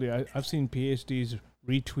told you, I've seen PhDs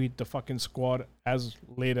retweet the fucking Squad as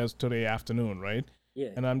late as today afternoon, right?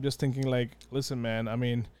 Yeah. And I'm just thinking like, listen, man, I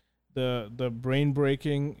mean, the brain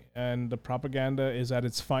breaking and the propaganda is at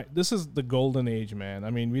its fine. This is the golden age, man. I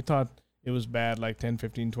mean, we thought it was bad like 10,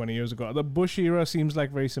 15, 20 years ago. The Bush era seems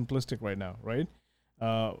like very simplistic right now, right?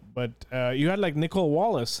 But you had like Nicole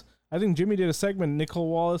Wallace. I think Jimmy did a segment, Nicole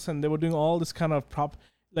Wallace, and they were doing all this kind of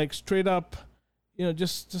like straight up,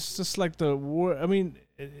 just like the war. I mean,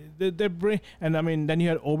 they bring, and I mean, then you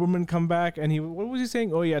had Oberman come back, and what was he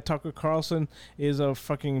saying? Oh yeah, Tucker Carlson is a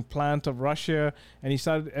fucking plant of Russia, and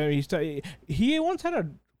he once had a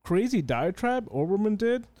crazy diatribe, Oberman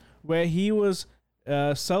did, where he was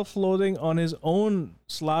self-loathing on his own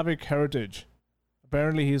Slavic heritage.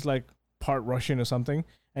 Apparently, he's like part Russian or something,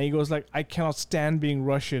 and he goes like, "I cannot stand being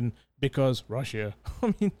Russian because Russia."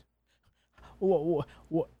 I mean, what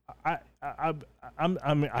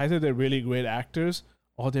I mean, either they're really great actors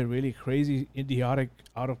or they're really crazy, idiotic,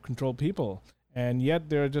 out of control people, and yet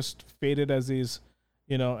they're just faded as these,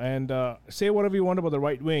 And say whatever you want about the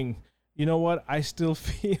right wing, you know what? I still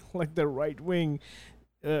feel like the right wing,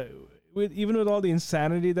 with all the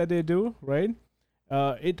insanity that they do, right?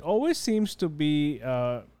 It always seems to be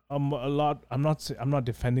a lot. I'm not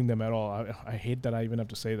defending them at all. I hate that I even have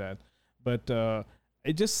to say that, but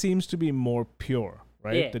it just seems to be more pure,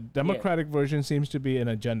 right? Yeah, the Democratic version seems to be an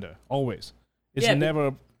agenda always. It's Yeah,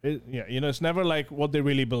 never, it's never like what they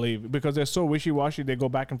really believe, because they're so wishy-washy. They go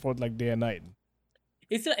back and forth like day and night.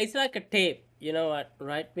 it's like a tape. You know what?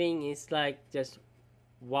 Right wing is like just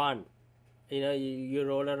one. You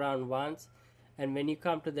roll around once, and when you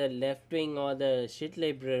come to the left wing or the shit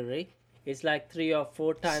library, it's like 3 or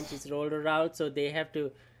 4 times it's rolled around. So they have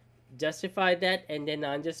to justify that and then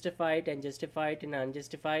unjustify it and justify it and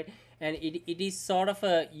unjustify it. And it is sort of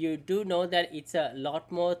you do know that it's a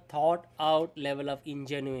lot more thought out level of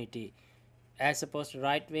ingenuity, as opposed to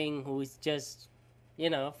right wing, who is just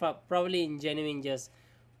probably ingenuine just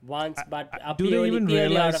once, but Do they even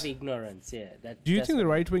purely out of realize? ignorance. Yeah, Do you that's think the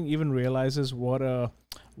what. right wing even realizes what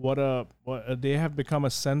they have become a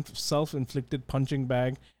self-inflicted punching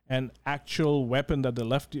bag and actual weapon that the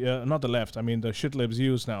left, not the left, I mean the shitlibs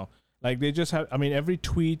use now. Like they just have, I mean, every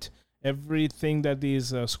tweet, everything that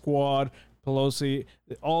these Squad, Pelosi,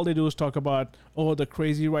 all they do is talk about, oh, the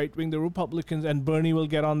crazy right wing, the Republicans, and Bernie will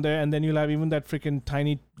get on there, and then you'll have even that freaking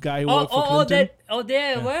tiny guy who worked for Clinton.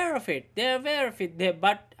 They're Yeah. aware of it. They're aware of it.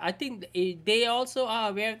 But I think they also are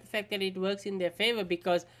aware of the fact that it works in their favor,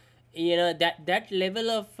 because that level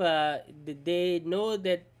of they know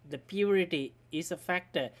that the purity is a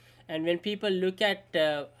factor, and when people look at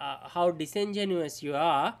how disingenuous you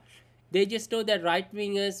are, they just know that right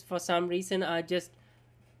wingers for some reason are just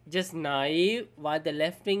naive, while the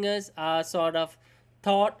left wingers are sort of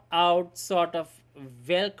thought out, sort of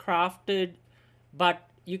well crafted. But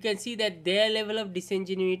you can see that their level of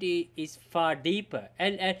disingenuity is far deeper,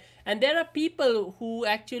 and there are people who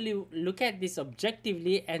actually look at this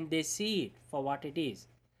objectively and they see it for what it is.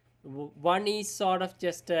 One is sort of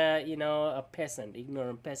just a peasant,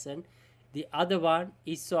 ignorant peasant. The other one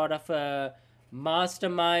is sort of a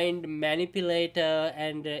mastermind manipulator,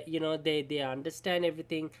 and they understand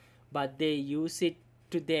everything, but they use it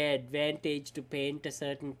to their advantage to paint a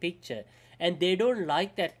certain picture, and they don't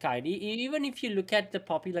like that kind. Even if you look at the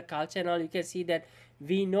popular culture and all, you can see that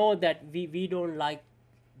we know that we don't like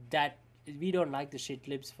that. We don't like the shit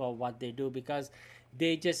lips for what they do, because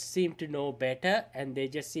they just seem to know better, and they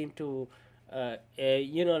just seem to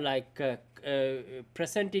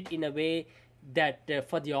present it in a way that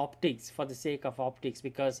for the optics, for the sake of optics,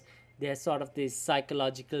 because they're sort of these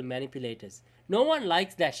psychological manipulators. No one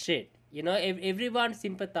likes that shit. Everyone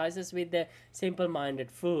sympathizes with the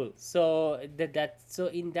simple-minded fool. So so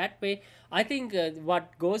in that way, I think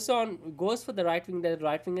what goes for the right wing. The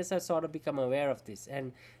right wingers have sort of become aware of this,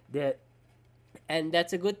 and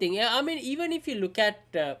that's a good thing. Yeah, I mean, even if you look at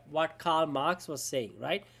what Karl Marx was saying,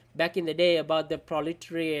 right, back in the day about the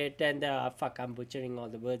proletariat and fuck, I'm butchering all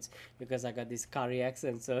the words because I got this curry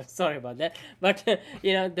accent, so sorry about that. But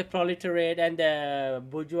the proletariat and the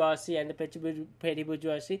bourgeoisie and the petty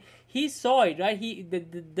bourgeoisie, he saw it, right.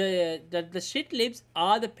 The shit libs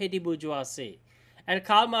are the petty bourgeoisie, and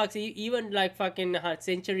Karl Marx, even like fucking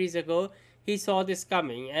centuries ago, he saw this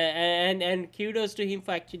coming, and kudos to him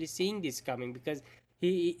for actually seeing this coming, because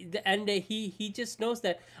he just knows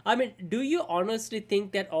that. I mean, do you honestly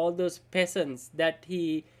think that all those peasants that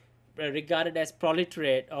he regarded as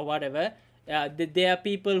proletariat or whatever, they are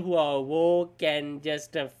people who are woke and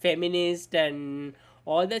just feminist and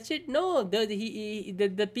all that shit? No,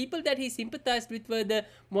 the people that he sympathized with were the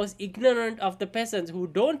most ignorant of the peasants who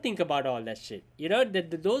don't think about all that shit.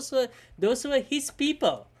 Those were his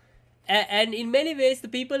people. And in many ways, the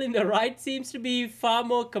people in the right seems to be far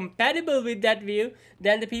more compatible with that view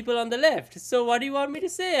than the people on the left. So what do you want me to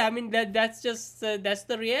say? I mean, that's just that's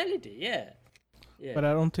the reality. Yeah. But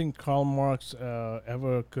I don't think Karl Marx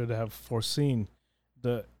ever could have foreseen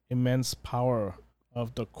the immense power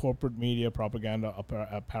of the corporate media propaganda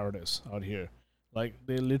apparatus out here. Like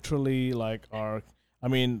they literally like are. I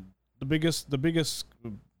mean, the biggest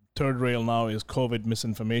third rail now is COVID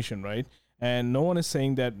misinformation, right? And no one is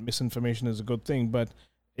saying that misinformation is a good thing, but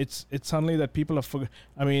it's suddenly that people are.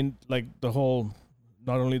 I mean, like the whole,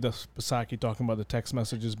 not only the Psaki talking about the text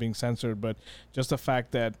messages being censored, but just the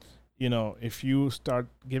fact that if you start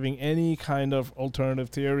giving any kind of alternative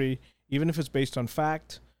theory, even if it's based on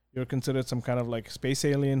fact, you're considered some kind of like space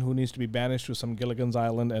alien who needs to be banished to some Gilligan's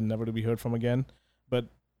Island and never to be heard from again. But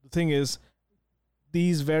the thing is,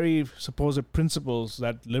 these very supposed principles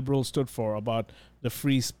that liberals stood for about the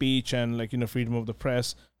free speech and freedom of the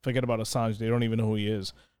press, forget about Assange. They don't even know who he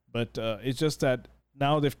is. But it's just that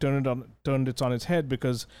now they've turned it on its head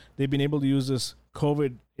because they've been able to use this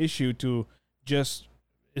COVID issue to just,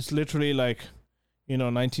 it's literally like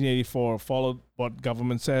 1984, follow what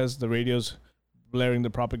government says. The radio's blaring the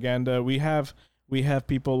propaganda. We have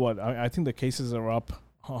people. What I think the cases are up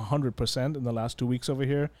 100% in the last 2 weeks over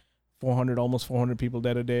here. Almost 400 people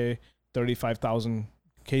dead a day. 35,000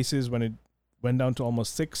 cases when it went down to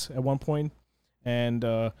almost 6 at one point. And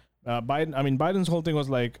Biden's whole thing was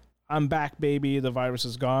like, I'm back, baby. The virus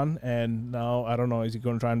is gone. And now, I don't know, is he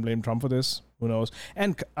going to try and blame Trump for this? Who knows?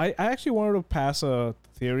 And I actually wanted to pass a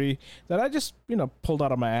theory that I just, pulled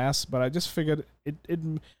out of my ass, but I just figured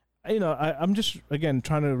I'm just, again,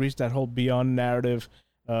 trying to reach that whole beyond narrative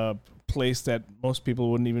place that most people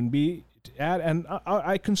wouldn't even be at. And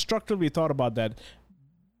I constructively thought about that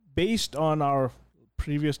based on our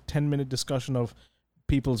previous 10-minute discussion of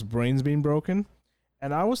people's brains being broken.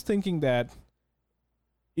 And I was thinking that,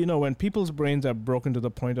 when people's brains are broken to the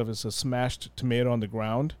point of it's a smashed tomato on the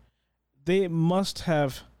ground, they must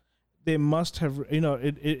have,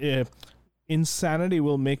 insanity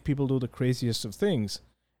will make people do the craziest of things.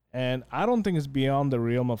 And I don't think it's beyond the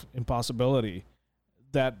realm of impossibility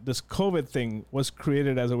that this COVID thing was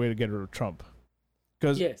created as a way to get rid of Trump.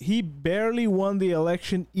 Because he barely won the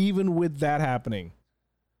election even with that happening,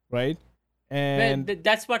 right? And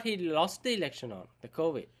that's what he lost the election on, the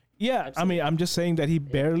COVID. Yeah, absolutely. I mean, I'm just saying that he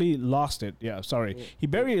barely lost it. Yeah, sorry. Yeah. He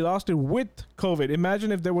barely lost it with COVID.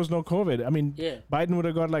 Imagine if there was no COVID. I mean, Biden would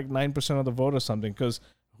have got like 9% of the vote or something, because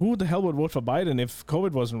who the hell would vote for Biden if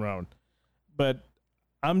COVID wasn't around? But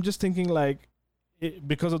I'm just thinking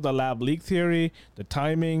because of the lab leak theory, the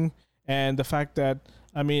timing, and the fact that,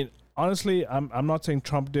 I mean, honestly, I'm not saying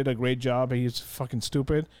Trump did a great job. He's fucking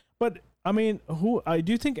stupid. But, I mean, do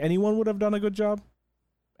you think anyone would have done a good job?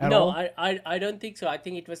 No, I don't think so. I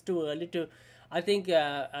think it was too early to. I think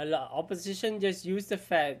opposition just used the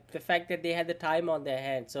fact that they had the time on their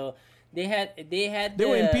hands. So they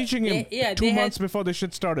were impeaching him 2 months before the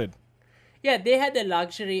shit started. Yeah, they had the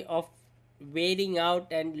luxury of waiting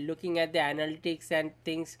out and looking at the analytics and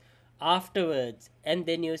things afterwards, and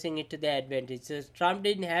then using it to their advantage. So Trump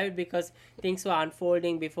didn't have it because things were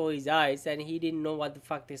unfolding before his eyes, and he didn't know what the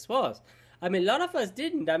fuck this was. I mean, a lot of us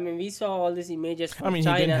didn't. I mean, we saw all these images from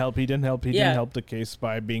China. He didn't help. He didn't help the case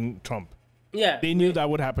by being Trump. Yeah. They knew that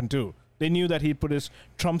would happen too. They knew that he'd put his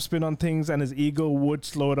Trump spin on things and his ego would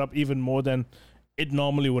slow it up even more than it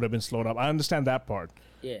normally would have been slowed up. I understand that part.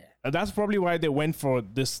 Yeah. That's probably why they went for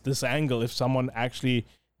this angle. If someone actually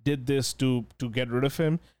did this to get rid of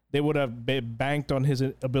him, they would have banked on his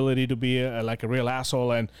ability to be like a real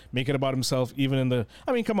asshole and make it about himself. Even in the,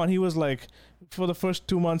 I mean, come on, he was like, for the first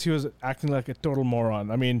 2 months, he was acting like a total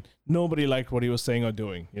moron. I mean, nobody liked what he was saying or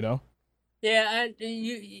doing, Yeah, and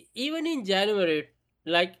even in January,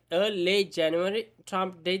 like late January,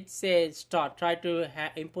 Trump did try to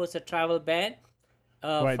impose a travel ban.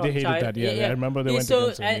 Right, they hated China. that. Yeah, I remember they went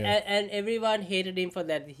against him. And everyone hated him for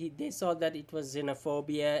that. They saw that it was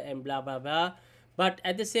xenophobia and blah blah blah. But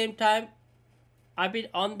at the same time, I've been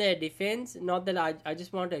on their defense. Not that I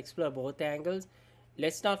just want to explore both angles.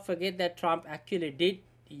 Let's not forget that Trump actually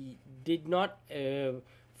did not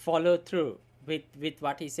follow through with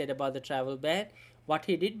what he said about the travel ban. What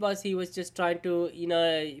he did was he was just trying to,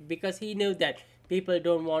 because he knew that people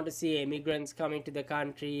don't want to see immigrants coming to the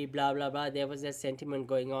country, blah, blah, blah. There was a sentiment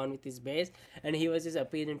going on with his base, and he was just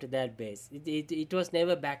appealing to that base. It was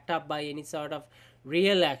never backed up by any sort of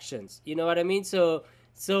real actions. You know what I mean? So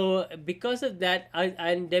because of that,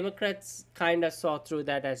 and Democrats kind of saw through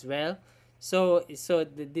that as well. So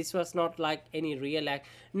this was not like any real act.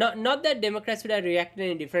 Not that Democrats would have reacted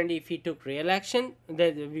any differently if he took real action.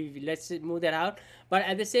 Let's move that out. But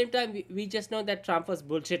at the same time, we just know that Trump was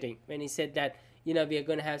bullshitting when he said that, we are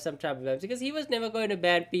going to have some travel bans, because he was never going to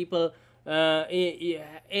ban people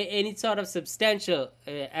any sort of substantial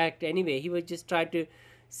act anyway. He was just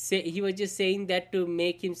saying that to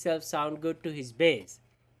make himself sound good to his base.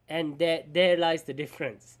 and there lies the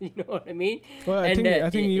difference. You know what I mean? Well, And I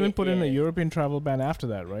think he even put in a yeah. European travel ban after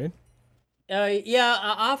that, right? Yeah,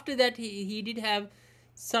 after that he did have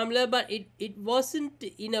some level, but it wasn't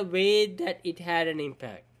in a way that it had an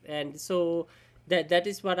impact. And so that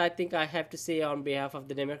is what I think I have to say on behalf of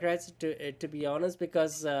the Democrats, to be honest,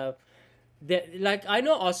 because like I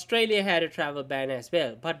know Australia had a travel ban as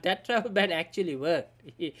well, but that travel ban actually worked.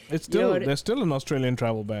 You It's know still what? there's still an Australian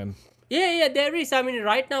travel ban. Yeah, there is. I mean,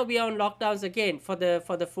 right now we are on lockdowns again for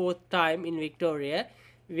the fourth time in Victoria.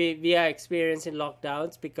 We are experiencing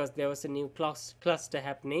lockdowns because there was a new cluster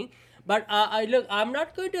happening. But I look, I'm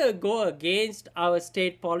not going to go against our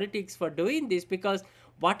state politics for doing this, because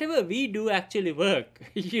whatever we do actually work.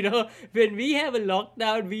 You know, when we have a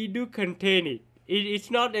lockdown, we do contain it. It's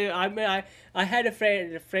not. I mean, I had a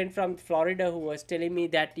friend from Florida who was telling me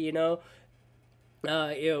that,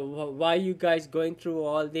 why you guys going through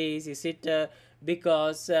all this? Is it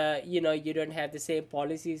because you don't have the same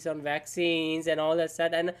policies on vaccines and all that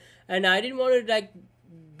stuff? And I didn't want to like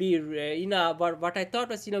be but what I thought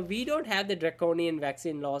was, we don't have the draconian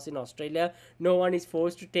vaccine laws in Australia. No one is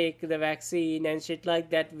forced to take the vaccine and shit like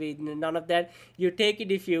that. With none of that, you take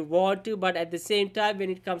it if you want to, but at the same time, when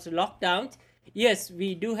it comes to lockdowns, yes,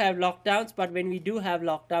 we do have lockdowns, but when we do have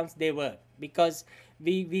lockdowns, they work because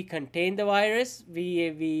we contain the virus,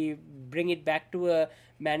 we bring it back to a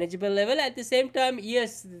manageable level. At the same time,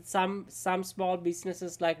 yes, some small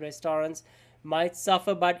businesses like restaurants might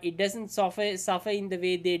suffer, but it doesn't suffer in the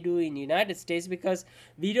way they do in United States, because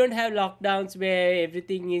we don't have lockdowns where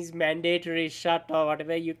everything is mandatory shut or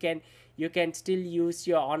whatever. You can still use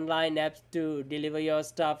your online apps to deliver your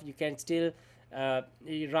stuff. You can still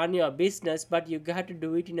you run your business, but you got to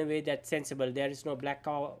do it in a way that's sensible. There is no black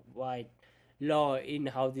or white law in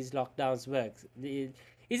how these lockdowns works.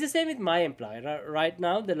 It's the same with my employer. Right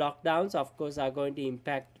now, the lockdowns, of course, are going to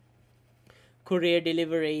impact courier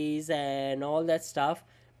deliveries and all that stuff.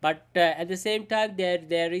 But at the same time,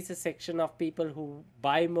 there is a section of people who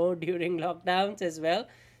buy more during lockdowns as well.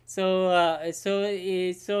 So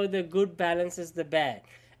the good balances the bad.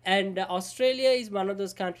 And Australia is one of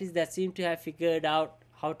those countries that seem to have figured out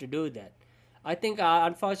how to do that. I think,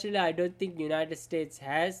 unfortunately, I don't think United States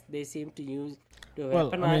has. They seem to use to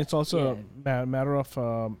Well, I mean, weaponize. it's also Yeah, matter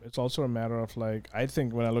of it's also a matter of like I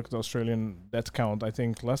think when I look at the Australian death count, I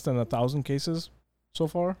think less than 1,000 cases so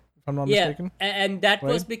far, if I'm not yeah, mistaken, and that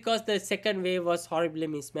was right? because the second wave was horribly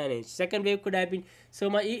mismanaged. Second wave could have been so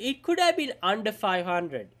much. It could have been under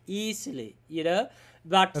 500 easily,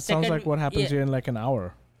 But That sounds like what happens yeah, here in like an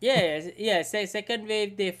hour. yeah. Say second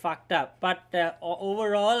wave they fucked up, but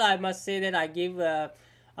overall, I must say that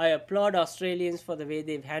I applaud Australians for the way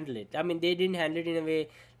they've handled it. I mean, they didn't handle it in a way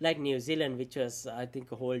like New Zealand, which was, I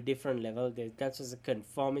think, a whole different level. That was a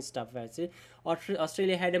conformist stuff. I say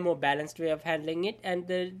Australia had a more balanced way of handling it, and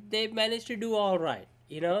they managed to do all right.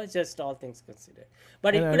 Just all things considered.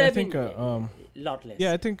 But it could And I have think been a lot yeah,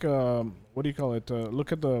 less. I think what do you call it?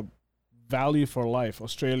 Look at the value for life.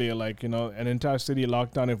 Australia, like an entire city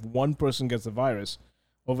locked down if one person gets the virus.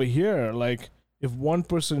 Over here, like if one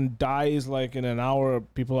person dies, like in an hour,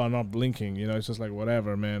 people are not blinking. It's just like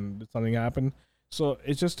whatever, man. Did something happen? So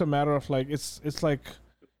it's just a matter of like it's like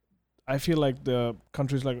I feel like the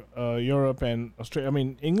countries like Europe and Australia. I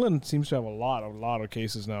mean, England seems to have a lot of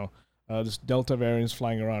cases now. This Delta variant's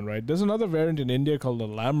flying around, right? There's another variant in India called the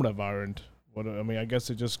Lambda variant. What I mean, I guess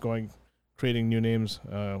they're just creating new names,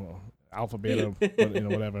 alpha, beta,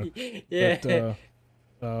 whatever. But Yeah,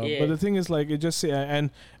 but yeah. the thing is, like, it just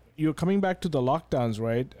and you're coming back to the lockdowns,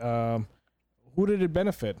 right? Who did it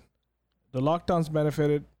benefit? The lockdowns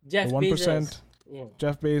benefited the Jeff 1%. Bezos. Yeah.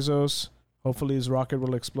 Jeff Bezos. Hopefully, his rocket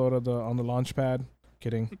will explode on the launch pad.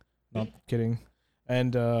 Kidding, not kidding.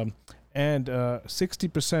 And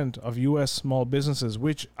 60% of U.S. small businesses,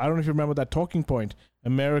 which I don't know if you remember that talking point.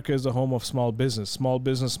 America is the home of small business. Small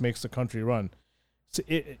business makes the country run. So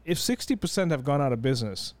if 60% have gone out of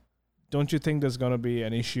business, don't you think there's going to be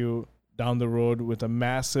an issue down the road with a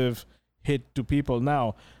massive hit to people?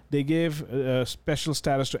 Now, they gave special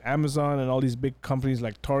status to Amazon and all these big companies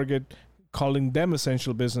like Target, calling them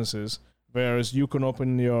essential businesses, whereas you can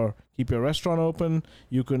keep your restaurant open.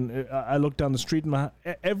 You can, I look down the street,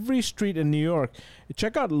 every street in New York.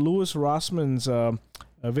 Check out Louis Rossman's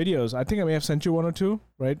videos. I think I may have sent you one or two,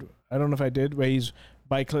 right? I don't know if I did, where he's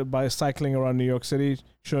bicycling around New York City,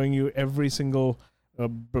 showing you every single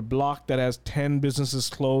block that has 10 businesses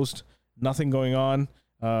closed, nothing going on.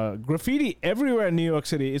 Graffiti everywhere in New York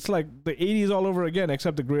City. It's like the 80s all over again,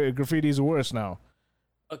 except the graffiti is worse now.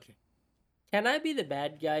 Okay. Can I be the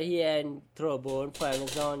bad guy here and throw a bone for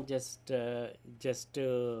Amazon just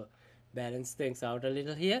to balance things out a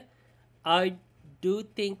little here. I do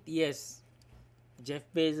think, yes, Jeff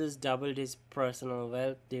Bezos doubled his personal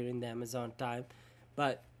wealth during the Amazon time,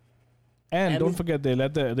 but And don't Amazon, forget, they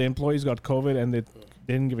let the employees got COVID, and they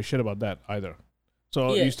didn't give a shit about that either.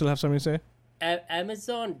 So yeah, you still have something to say?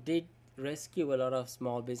 Amazon did rescue a lot of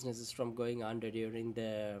small businesses from going under during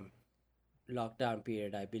the lockdown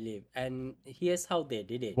period, I believe. And here's how they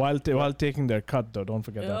did it. While taking their cut, though, don't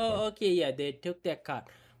forget that part. Oh, okay, yeah, they took their cut,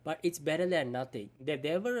 but it's better than nothing.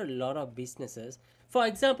 There were a lot of businesses. For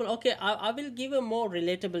example, okay, I will give a more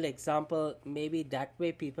relatable example. Maybe that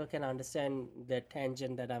way people can understand the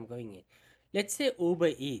tangent that I'm going in. Let's say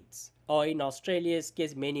Uber Eats, or in Australia's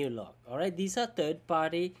case, Menulog. All right, these are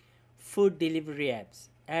third-party food delivery apps,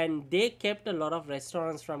 and they kept a lot of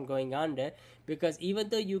restaurants from going under because even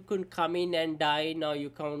though you couldn't come in and dine or you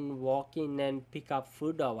can't walk in and pick up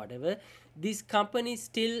food or whatever, these companies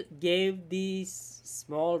still gave these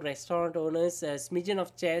small restaurant owners a smidgen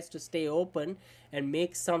of chance to stay open and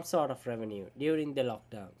make some sort of revenue during the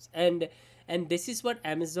lockdowns. And this is what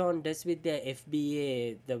Amazon does with their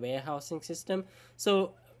FBA, the warehousing system.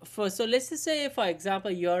 So let's just say, for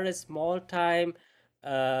example, you're a small time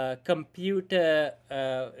computer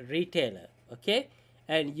retailer, okay,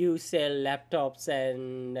 and you sell laptops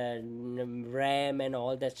and RAM and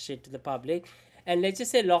all that shit to the public. And let's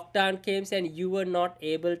just say lockdown came and you were not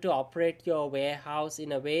able to operate your warehouse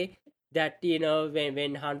in a way that, when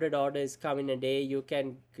 100 orders come in a day, you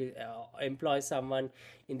can employ someone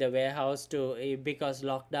in the warehouse to because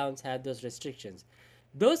lockdowns had those restrictions.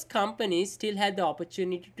 Those companies still had the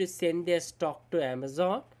opportunity to send their stock to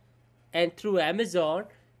Amazon, and through Amazon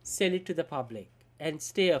sell it to the public and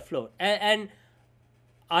stay afloat. And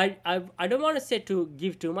I don't want to say to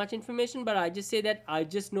give too much information, but I just say that I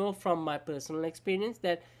just know from my personal experience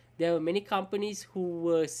that there were many companies who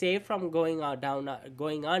were saved from going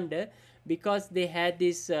under because they had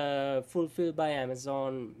this fulfilled by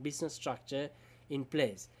Amazon business structure in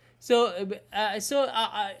place.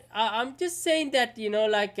 I'm just saying that,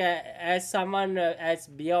 as someone, as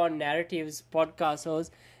Beyond Narratives podcast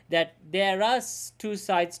host, that there are two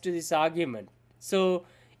sides to this argument. So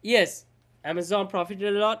yes, Amazon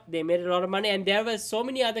profited a lot. They made a lot of money, and there were so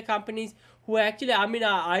many other companies who actually, I mean,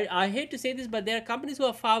 I hate to say this, but there are companies who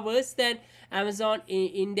are far worse than Amazon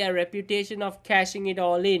in their reputation of cashing it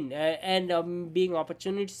all in and being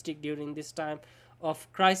opportunistic during this time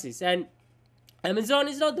of crisis. And Amazon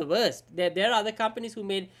is not the worst. There are other companies who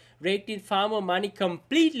made raked in far more money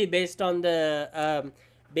completely based on the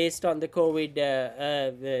COVID,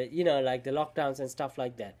 like the lockdowns and stuff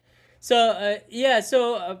like that. So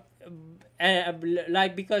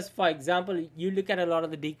like, because for example, you look at a lot of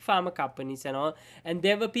the big pharma companies and all, and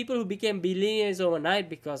there were people who became billionaires overnight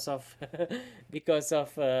because of the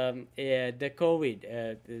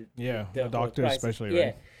COVID, Yeah, the the whole doctors crisis. especially, Yeah.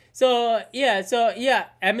 right? So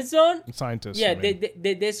Amazon, Scientists. yeah, I mean.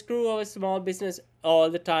 they screw over small business all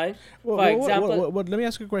the time. Well, For example, let me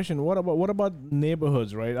ask you a question. What about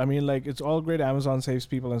neighborhoods, right? I mean, like, it's all great. Amazon saves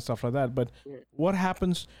people and stuff like that, but what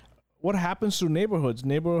happens? What happens to neighborhoods?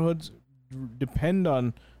 Neighborhoods depend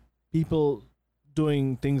on people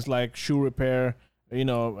doing things like shoe repair,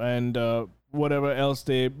 and whatever else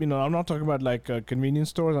they, I'm not talking about like convenience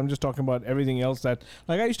stores. I'm just talking about everything else that,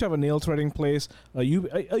 like, I used to have a nail threading place.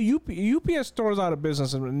 UPS stores out of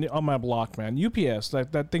business on my block, man. UPS,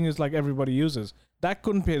 like, that thing is like everybody uses. That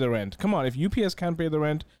couldn't pay the rent. Come on, if UPS can't pay the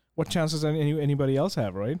rent, what chances anybody else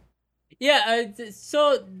have, right?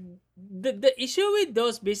 so the issue with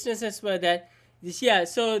those businesses were that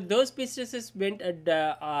so those businesses went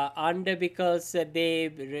under because they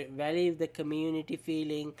value the community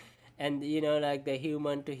feeling, and like the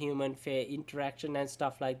human to human fair interaction and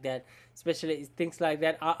stuff like that, especially things like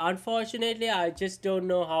that. Unfortunately, I just don't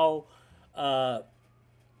know how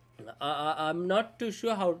I'm not too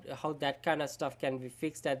sure how that kind of stuff can be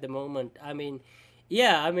fixed at the moment. I mean,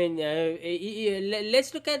 let's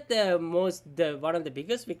look at the one of the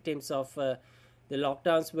biggest victims of the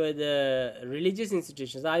lockdowns were the religious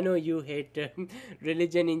institutions. I know you hate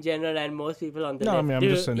religion in general, and most people on the No, I left mean, I'm do.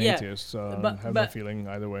 just an Yeah, atheist, so I but have no feeling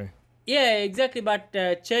either way. yeah, exactly. But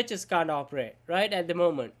churches can't operate right at the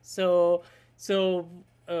moment. So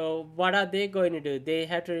what are they going to do? They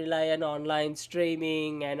have to rely on online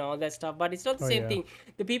streaming and all that stuff. But it's not the Oh same yeah, thing.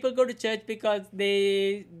 The people go to church because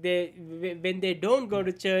when they don't go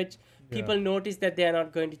to church, yeah. people notice that they are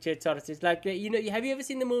not going to church. Sort of, it's like, have you ever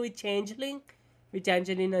seen the movie Changeling with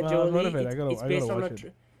Angelina I've heard Jolie? of it. It's I gotta based on watch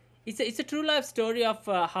it. it's a true life story of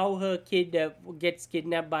how her kid gets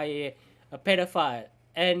kidnapped by a pedophile,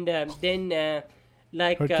 and then Her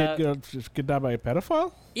Like, kid got kidnapped by a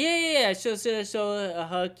pedophile? yeah. So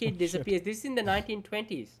her kid Oh, shit. disappears. This is in the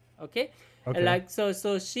 1920s. Okay, and Okay. like so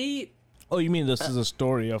she. Oh, you mean this is a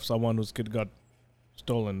story of someone whose kid got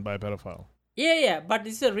stolen by a pedophile? Yeah. But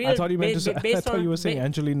this is a I real thought you meant to say. I based thought you were on saying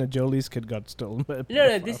Angelina Jolie's kid got stolen by a no.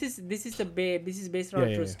 pedophile. This is based on Yeah, a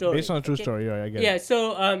yeah, true yeah. story. Based on a true okay? story. Yeah, I get Yeah. it. So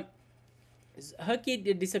her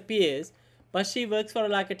kid disappears, but she works for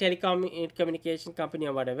like a telecom communication company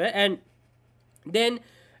or whatever, and then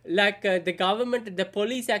like the government, the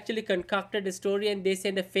police actually concocted a story, and they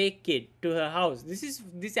send a fake kid to her house.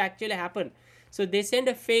 This actually happened. So they send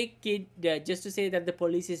a fake kid just to say that the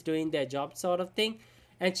police is doing their job, sort of thing,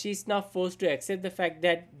 and she's now forced to accept the fact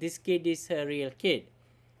that this kid is her real kid.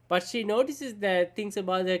 But she notices the things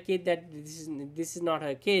about her kid that this is not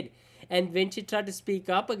her kid, and when she tried to speak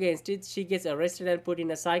up against it, she gets arrested and put in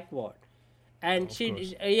a psych ward. And Of she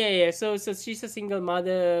course. yeah. So she's a single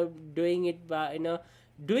mother doing it by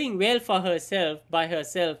doing well for herself by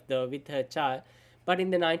herself though with her child, but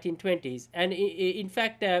in the 1920s. And in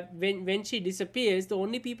fact, when she disappears, the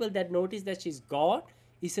only people that notice that she's gone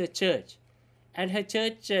is her church, and her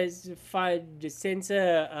church sends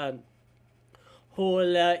a whole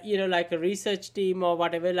like a research team or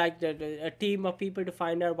whatever, like a team of people to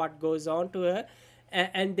find out what goes on to her,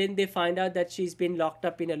 and then they find out that she's been locked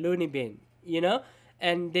up in a loony bin,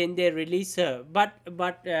 and then they release her.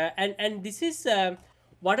 And this is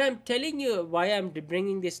what I'm telling you, why I'm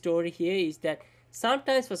bringing this story here is that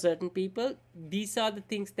sometimes for certain people these are the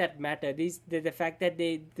things that matter. The fact that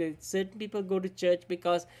the certain people go to church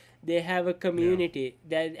because they have a community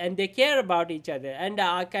that and they care about each other. And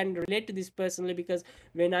I can relate to this personally, because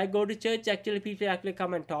when I go to church, actually people actually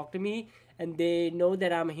come and talk to me, and they know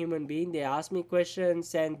that I'm a human being. They ask me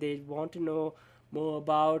questions, and they want to know more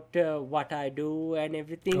about what I do and Oh,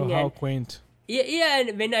 everything. how And quaint. yeah,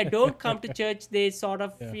 and when I don't come to church, they sort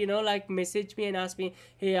of Yeah. like message me and ask me,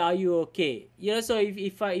 hey, are you okay? So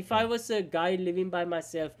if I was a guy living by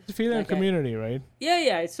myself, It's a feeling of like community, right?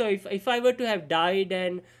 yeah. So if I were to have died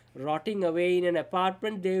and rotting away in an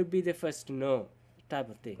apartment, they would be the first to know, type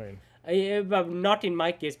of thing. Right. But not in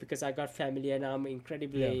my case, because I got family and I'm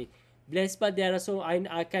incredibly blessed. But there are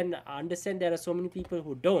I can understand there are so many people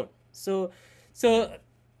who don't. So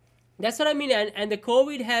that's what I mean. And the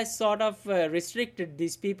COVID has sort of restricted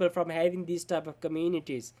these people from having these type of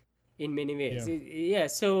communities in many ways. Yeah. Yeah.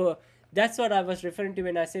 So that's what I was referring to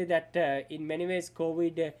when I say that in many ways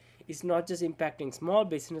COVID is not just impacting small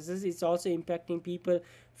businesses; it's also impacting people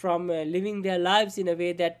from living their lives in a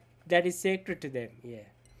way that is sacred to them. Yeah.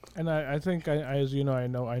 And I think, as you know,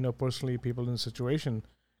 I know personally people in the situation.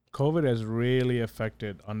 COVID has really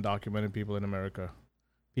affected undocumented people in America.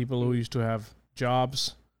 People who used to have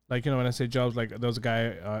jobs, like, when I say jobs, like there was a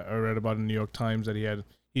guy I read about in the New York Times that he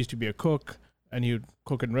used to be a cook, and he would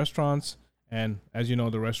cook in restaurants, and as you know,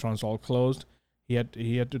 the restaurants all closed. He had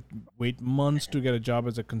to wait months to get a job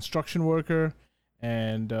as a construction worker,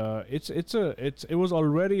 and it's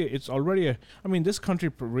already a, I mean, this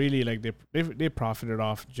country really, like, they profited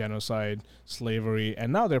off genocide, slavery,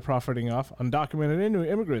 and now they're profiting off undocumented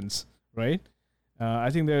immigrants, right? I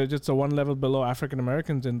think they're just a one level below African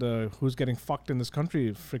Americans in the who's getting fucked in this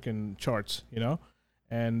country freaking charts,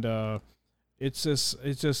 and it's just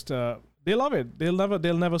they love it.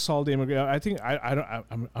 They'll never solve the immigrant. I think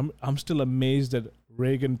I'm still amazed that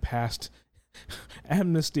Reagan passed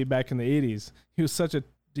amnesty back in the 80s. He was a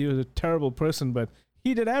terrible person, but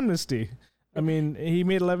he did amnesty. I mean, he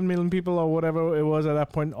made 11 million people or whatever it was at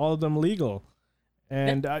that point, all of them legal.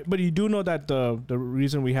 And but you do know that the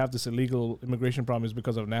reason we have this illegal immigration problem is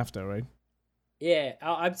because of NAFTA, right? Yeah,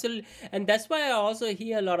 absolutely. And that's why I also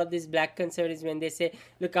hear a lot of these black conservatives when they say,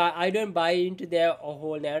 look, I don't buy into their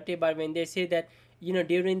whole narrative, but when they say that,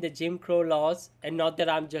 during the Jim Crow laws, and not that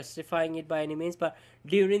I'm justifying it by any means, but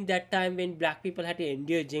during that time when black people had to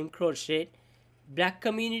endure Jim Crow shit, black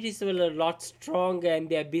communities were a lot stronger and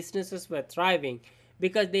their businesses were thriving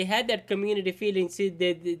because they had that community feeling. See,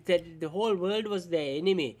 the whole world was their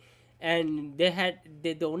enemy, and they had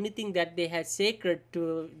the only thing that they had sacred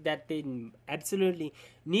to, that they absolutely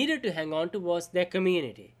needed to hang on to, was their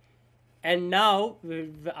community. And now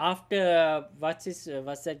after what's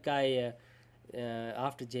that guy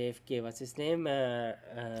after JFK, what's his name,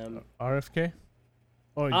 RFK?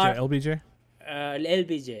 Oh, R- LBJ?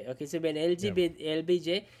 LBJ. Okay, so when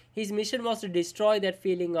LBJ, his mission was to destroy that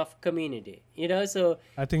feeling of community. So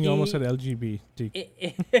I think you almost said LGBT.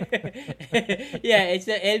 yeah, it's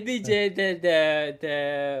the LBJ,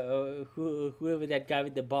 the whoever that guy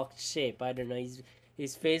with the box shape. I don't know.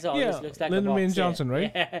 His face always Yeah, looks like a Lyndon Baines box. Yeah, Johnson,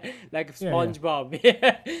 right? yeah, like a Yeah, yeah. SpongeBob.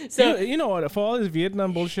 Yeah. So You know what? For all his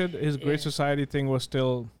Vietnam bullshit, his Great Society thing was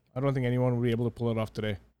still. I don't think anyone would be able to pull it off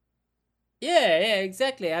today. yeah,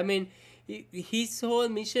 exactly. I mean, his whole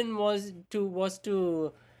mission was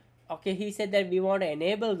to okay, he said that we want to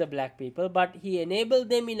enable the black people, but he enabled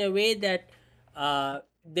them in a way that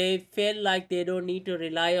they felt like they don't need to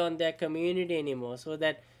rely on their community anymore, so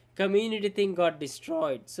that community thing got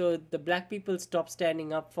destroyed. So the black people stopped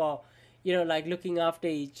standing up for, like looking after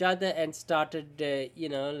each other, and started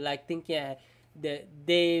like thinking,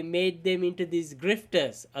 they made them into these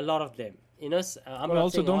grifters, a lot of them. I'm But not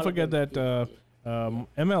also, saying don't all of forget them. that Yeah.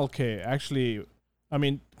 MLK actually. I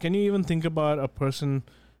mean, can you even think about a person?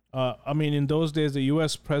 I mean, in those days, the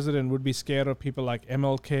U.S. president would be scared of people like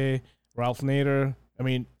MLK, Ralph Nader. I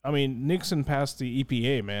mean, Nixon passed the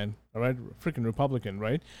EPA, man. All right, freaking Republican,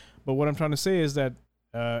 right? But what I'm trying to say is that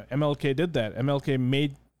MLK did that. MLK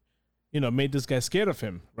made this guy scared of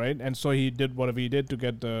him, right? And so he did whatever he did to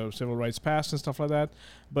get the civil rights passed and stuff like that.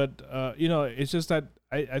 But it's just that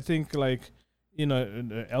I think like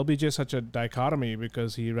LBJ is such a dichotomy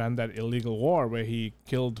because he ran that illegal war where he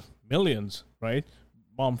killed millions, right?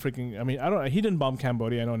 He didn't bomb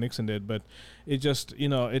Cambodia. I know Nixon did, but it just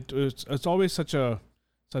it's always such a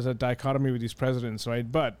dichotomy with these presidents,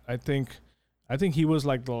 right? But I think he was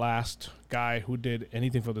like the last guy who did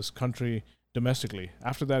anything for this country domestically.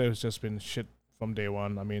 After that, it's just been shit from day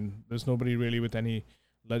one. I mean, there's nobody really with any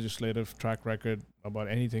legislative track record about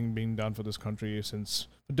anything being done for this country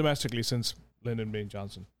domestically since Lyndon Baines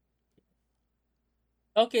Johnson.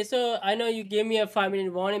 Okay, so I know you gave me a 5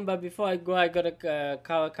 minute warning, but before I go, I gotta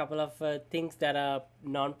cover a couple of things that are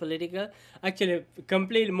non-political. Actually,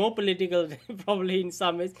 completely more political, probably in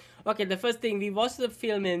some ways. Okay, the first thing, we watched the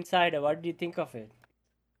film Insider. What do you think of it?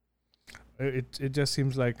 It just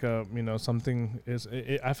seems like something is.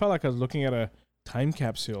 I felt like I was looking at a time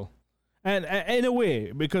capsule, and in a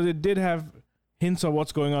way because it did have hints of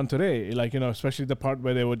what's going on today, like especially the part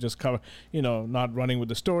where they would just cover, not running with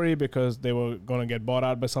the story because they were going to get bought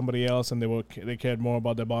out by somebody else, and they cared more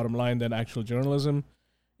about their bottom line than actual journalism.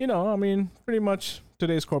 Pretty much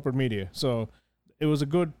today's corporate media. So it was a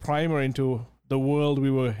good primer into the world we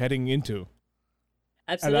were heading into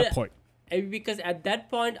at Absolutely. that point. Because at that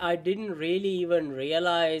point I didn't really even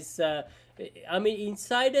realize. I mean,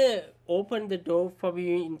 Insider opened the door for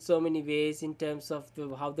me in so many ways in terms of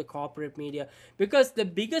how the corporate media. Because the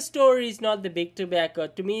bigger story is not the big tobacco.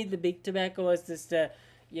 To me, the big tobacco was just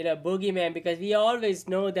boogeyman, because we always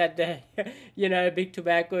know that big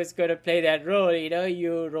tobacco is going to play that role.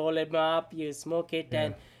 You roll them up, you smoke it,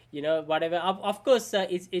 Yeah. and whatever. Of course,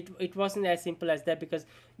 it wasn't as simple as that, because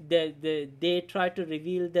they try to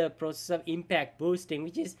reveal the process of impact boosting,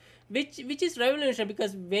 which is revolutionary.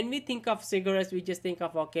 Because when we think of cigarettes, we just think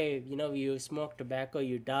of, okay, you smoke tobacco,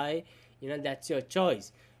 you die, that's your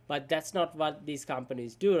choice. But that's not what these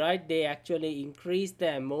companies do, right? They actually increase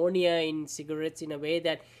the ammonia in cigarettes in a way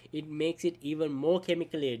that it makes it even more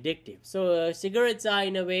chemically addictive. So cigarettes are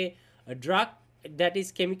in a way a drug that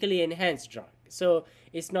is chemically enhanced drug. So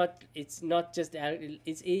it's not just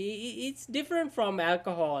it's different from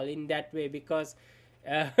alcohol in that way, because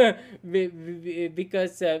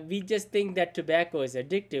we just think that tobacco is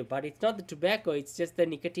addictive, but it's not the tobacco, it's just the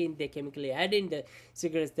nicotine they chemically add in the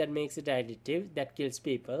cigarettes that makes it addictive, that kills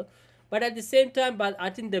people. But at the same time, but I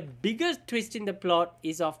think the biggest twist in the plot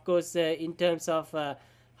is, of course, in terms of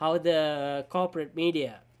how the corporate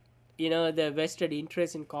media, the vested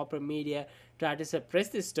interest in corporate media, try to suppress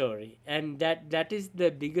this story, and that is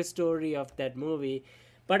the biggest story of that movie.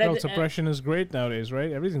 But Well, suppression is great nowadays,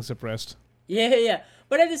 right? Everything's suppressed. yeah, yeah.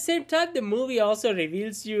 But at the same time, the movie also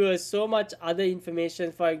reveals you so much other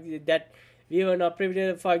information for that we were not privy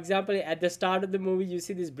to. For example, at the start of the movie, you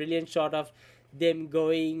see this brilliant shot of them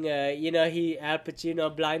going, Al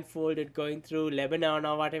Pacino blindfolded going through Lebanon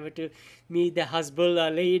or whatever to meet the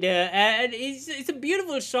Hezbollah leader, and it's a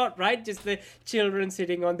beautiful shot, right? Just the children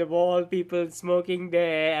sitting on the wall, people smoking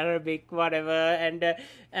their Arabic whatever, and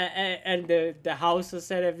the houses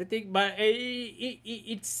and everything. But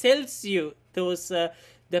it sells you those.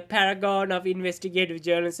 The paragon of investigative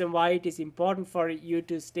journalism, why it is important for you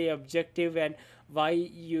to stay objective, and why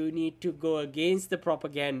you need to go against the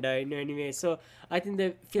propaganda in any way. So I think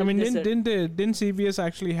the film Didn't CBS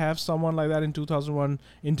actually have someone like that in 2001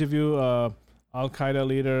 interview Al Qaeda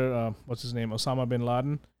leader, what's his name, Osama bin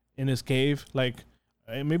Laden, in his cave, like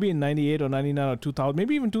maybe in 98 or 99 or 2000,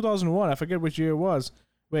 maybe even 2001, I forget which year it was,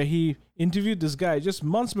 where he interviewed this guy just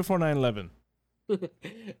months before 9/11.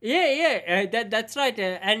 Yeah, that's right.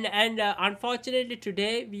 And unfortunately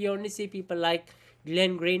today we only see people like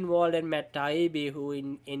Glenn Greenwald and Matt Taibbi, who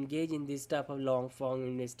engage in this type of long form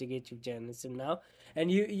investigative journalism now. And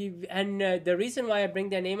the reason why I bring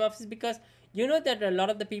their name up is because you know that a lot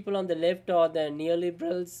of the people on the left or the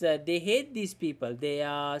neoliberals, they hate these people. They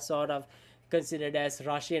are sort of considered as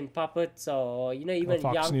Russian puppets, or Or even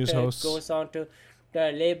Fox Young News Turk hosts. goes on to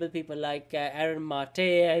label people like Aaron Mate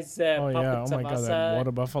as Oh yeah. Oh puppets my of God, that Assad.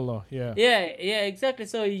 water buffalo. Yeah. Yeah, exactly.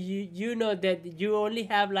 So you know that you only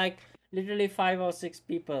have like literally 5 or 6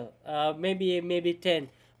 people, maybe 10,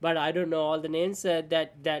 but I don't know all the names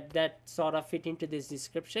that sort of fit into this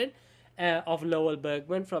description of Lowell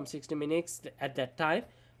Bergman from 60 Minutes at that time.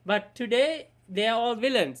 But today they are all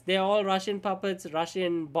villains. They are all Russian puppets,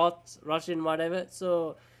 Russian bots, Russian whatever.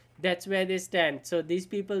 So that's where they stand. So these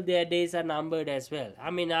people, their days are numbered as well.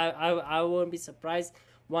 I mean, I won't be surprised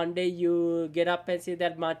one day you get up and say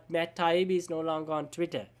that Matt Taibbi is no longer on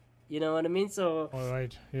Twitter. You know what I mean? So All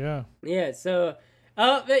right. Yeah. yeah,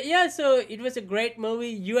 but yeah, so it was a great movie.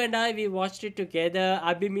 You and I, we watched it together.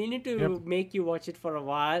 I've been meaning Yep. to make you watch it for a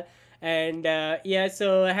while. And yeah,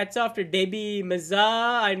 so hats off to Debbie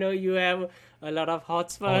Mazar. I know you have a lot of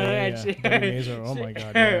hots for Oh her. yeah, And yeah. she, Debbie Mazer. Oh my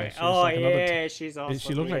God. Yeah. She's oh like another. yeah, she's She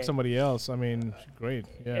awesome. looked like Yeah. somebody else. I mean, great.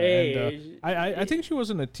 Yeah. And Hey, I think she was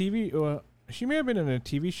in a TV. She may have been in a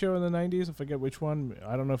TV show in the '90s. I forget which one.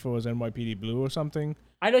 I don't know if it was NYPD Blue or something.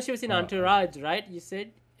 I know she was in Uh, Entourage, right? You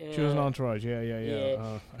said. She was in Entourage. Yeah, yeah, yeah.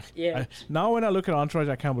 Yeah, yeah. Now when I look at Entourage,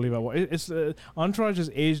 I can't believe it's Entourage is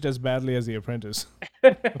aged as badly as The Apprentice.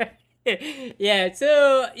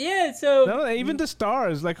 So No, even the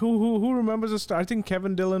stars, like who remembers the star? I think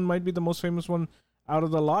Kevin Dillon might be the most famous one out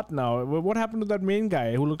of the lot now. What happened to that main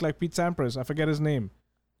guy who looked like Pete Sampras? I forget his name.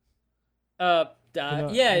 yeah,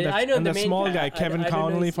 and that, I know and the that main small guy. guy, Kevin I don't know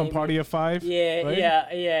Connolly his from name. Party of Five. Yeah, right?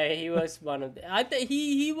 yeah. He was one of the. I think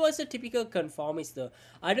he was a typical conformist though.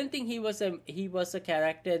 I don't think he was a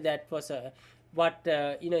character that was a what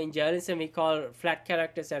in journalism we call flat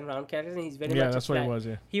characters and round characters. And he's very Yeah, much that's a what flat. it was.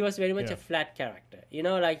 Yeah. He was very much Yeah. a flat character.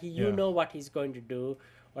 Like you Yeah. know what he's going to do,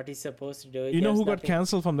 what he's supposed to do. You know There's who got nothing-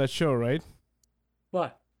 cancelled from that show, right?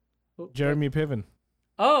 What? Who- Jeremy Piven.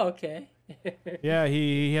 Oh, okay. Yeah,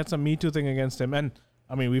 he had some Me Too thing against him, and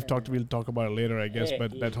I mean we'll talk about it later, I guess. Yeah,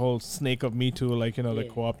 But yeah. that whole snake of Me Too, like the Yeah.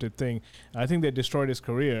 co-opted thing, I think they destroyed his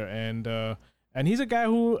career. And he's a guy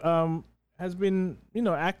who has been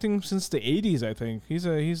acting since the '80s. I think he's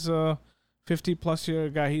a 50+ year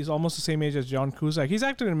guy. He's almost the same age as John Cusack. He's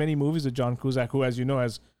acted in many movies with John Cusack, who, as you know,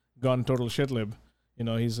 has gone total shitlib.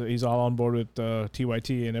 He's all on board with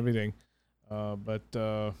TYT and everything. But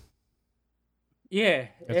Yeah,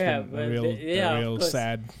 that's yeah, been but a real, yeah, of course.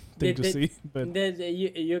 sad thing to see. But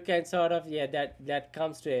You can sort of that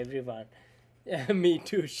comes to everyone. Me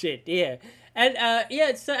too shit, yeah. And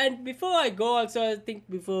so and before I go also, I think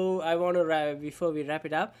before we wrap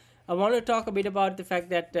it up, I want to talk a bit about the fact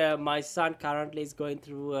that my son currently is going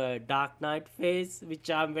through a Dark Knight phase, which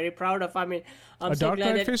I'm very proud of. I mean, I'm a so Dark glad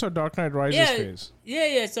Knight that phase or Dark Knight Rises yeah, phase?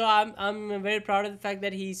 yeah. So I'm very proud of the fact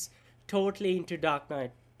that he's totally into Dark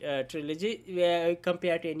Knight trilogy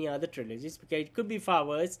compared to any other trilogies, because it could be far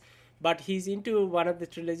worse, but he's into one of the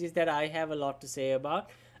trilogies that I have a lot to say about.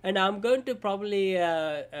 And I'm going to probably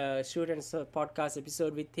shoot a podcast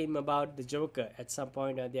episode with him about the Joker at some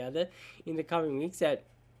point or the other in the coming weeks.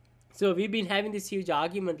 So we've been having this huge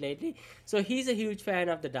argument lately. So he's a huge fan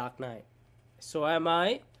of the Dark Knight. So am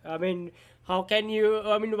I. I mean, how can you?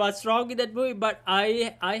 I mean, what's wrong with that movie? But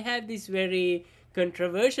I have this very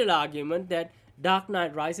controversial argument that Dark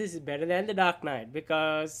Knight Rises is better than the Dark Knight,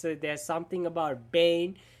 because there's something about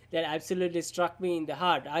Bane that absolutely struck me in the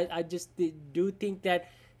heart. I just do think that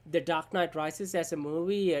the Dark Knight Rises as a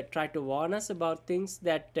movie tried to warn us about things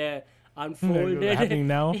that unfolded. Happening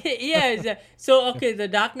now. Yes. So okay, the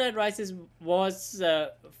Dark Knight Rises was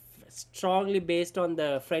strongly based on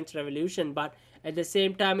the French Revolution, but at the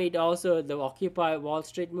same time, it also the Occupy Wall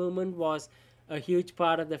Street movement was a huge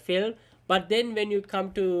part of the film. But then when you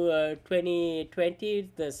come to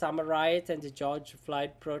 2020, the summer riots and the George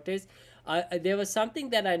Floyd protests, there was something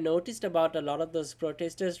that I noticed about a lot of those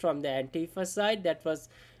protesters from the Antifa side that was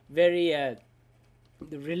very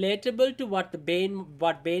relatable to what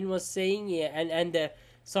Bane was saying, yeah, and the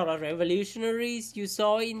sort of revolutionaries you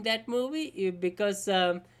saw in that movie, because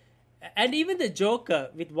and even the Joker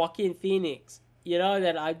with Joaquin Phoenix,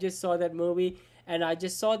 that I just saw that movie, and I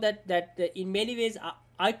just saw that in many ways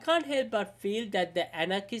I can't help but feel that the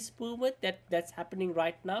anarchist movement that's happening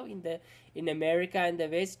right now in America and the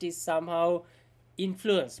West is somehow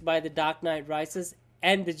influenced by the Dark Knight Rises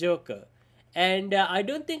and the Joker. And I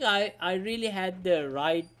don't think I really had the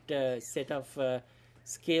right set of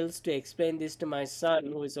skills to explain this to my son,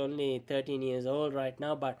 who is only 13 years old right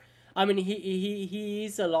now. But I mean, he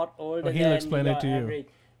is a lot Oh, older he'll than explain it your to you. average.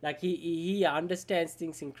 Like he understands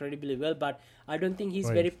things incredibly well, but I don't think he's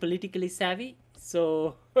Right. very politically savvy.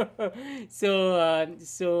 So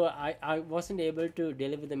so I wasn't able to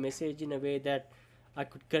deliver the message in a way that I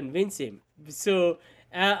could convince him. So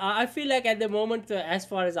I feel like at the moment, as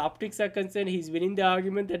far as optics are concerned, he's winning the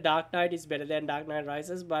argument that Dark Knight is better than Dark Knight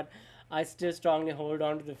Rises. But I still strongly hold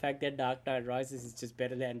on to the fact that Dark Knight Rises is just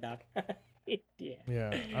better than Dark Knight. Yeah.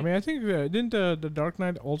 Yeah. I mean, I think didn't the Dark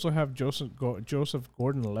Knight also have Joseph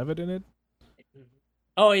Gordon-Levitt in it?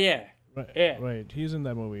 Oh yeah, Right. yeah. Right. He's in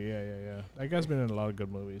that movie. Yeah. Yeah. Yeah. That guy's been in a lot of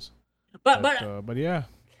good movies. But but But yeah.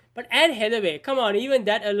 But Anne Hathaway, come on, even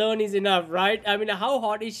that alone is enough, right? I mean, how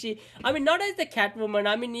hot is she? I mean, not as the Catwoman.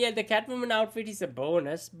 I mean, yeah, the Catwoman outfit is a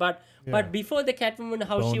bonus, Yeah. but before the Catwoman,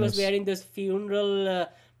 how she was Bonus. wearing this funeral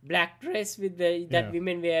black dress with the that Yeah.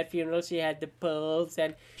 women wear at funerals. She had the pearls,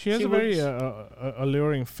 and She has she a would. very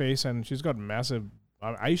alluring face, and she's got massive.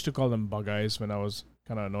 I used to call them bug eyes when I was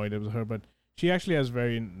kind of annoyed with her, but she actually has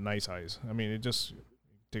very nice eyes. I mean, it just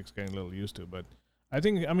takes getting a little used to, but I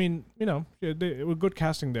think, I mean, they were good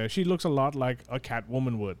casting there. She looks a lot like a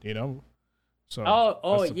Catwoman would, So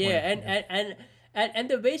Oh that's the yeah, point. and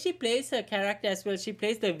the way she plays her character as well, she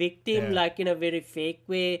plays the victim Yeah. like in a very fake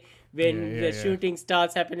way. When Yeah, the yeah. shooting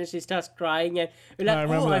starts happening, she starts crying, and we're I like,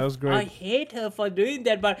 remember "Oh, that. That was I great. hate her for doing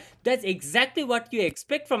that," but that's exactly what you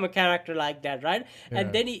expect from a character like that, right? And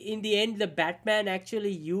Yeah. then in the end, the Batman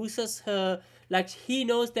actually uses her. Like he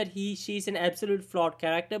knows that she's an absolute flawed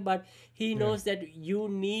character, but he Yeah. knows that you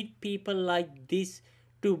need people like this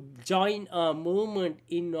to join a movement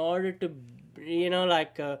in order to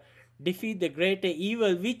defeat the greater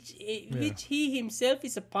evil, Yeah. which he himself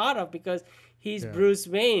is a part of, because he's Yeah. Bruce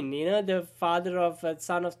Wayne, the father of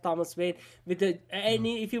son of Thomas Wayne. And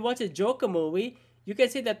if you watch a Joker movie, you can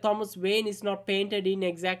see that Thomas Wayne is not painted in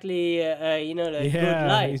exactly a good Yeah,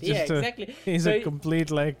 light. he's Yeah, just exactly. he's So a complete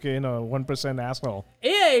 1% asshole.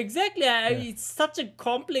 yeah, exactly. Yeah. It's such a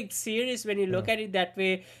complex series when you look at it that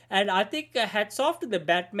way. And I think hats off to the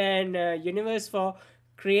Batman universe for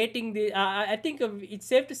creating the. I think it's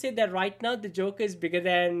safe to say that right now the Joker is bigger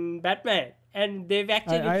than Batman, and they've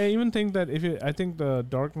actually. I even think that I think the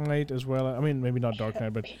Dark Knight as well. I mean, maybe not Dark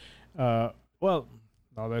Knight, but well,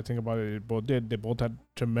 now that I think about it, they both had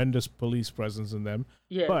tremendous police presence in them.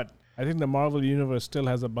 Yeah. But I think the Marvel universe still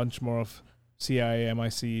has a bunch more of CIA,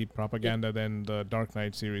 MI6 propaganda than the Dark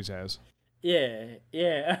Knight series has. Yeah,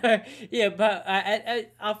 yeah, yeah. But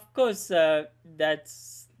of course,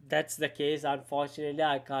 that's the case. Unfortunately,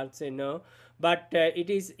 I can't say no. But it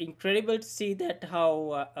is incredible to see that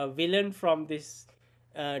how a villain from this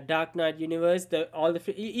Dark Knight universe,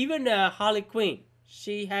 even Harley Quinn,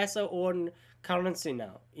 she has her own currency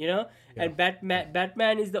now. And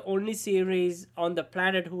Batman is the only series on the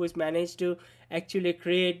planet who has managed to actually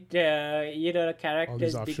create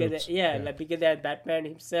characters bigger than offshoots. Yeah. like bigger than Batman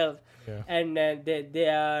himself. Yeah. And they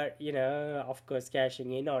are of course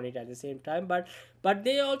cashing in on it at the same time, but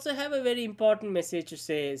they also have a very important message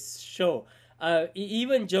to show.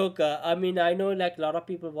 Even Joker, I mean, I know like a lot of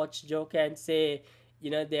people watch Joker and say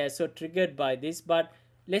they are so triggered by this, but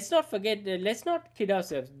let's not kid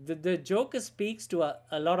ourselves. The Joker speaks to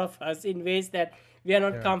a lot of us in ways that we are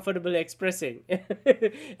not Yeah. comfortable expressing.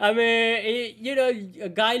 I mean, a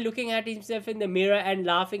guy looking at himself in the mirror and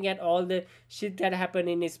laughing at all the shit that happened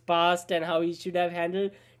in his past and how he should have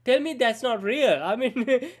handled. Tell me that's not real. I mean,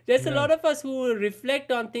 there's a Yeah. lot of us who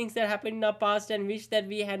reflect on things that happened in our past and wish that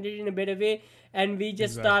we handled it in a better way, and we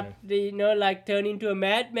just start, like turn into a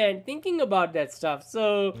madman thinking about that stuff.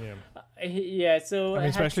 So, Yeah. yeah. So, I mean,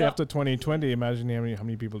 especially hats off- after 2020, imagine how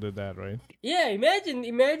many people did that, right? yeah, imagine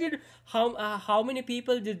how many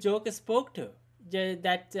people the Joker spoke to.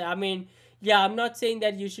 I mean, yeah, I'm not saying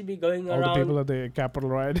that you should be going All the people around. at the Capitol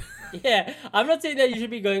riot. Yeah, I'm not saying that you should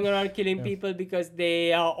be going around killing people because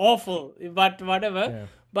they are awful. But whatever. Yeah.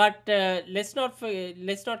 But let's not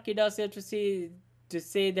kid ourselves to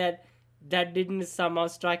say that didn't somehow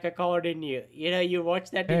strike a chord in you. You watch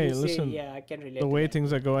that and Hey, you say, listen, yeah, I can relate. The to way that.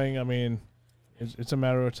 things are going, I mean, it's a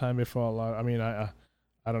matter of time before a lot. I mean, I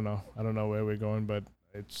don't know. I don't know where we're going, but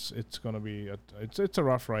it's gonna be it's a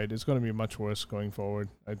rough ride. It's gonna be much worse going forward.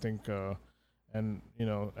 I think, and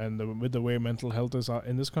with the way mental health is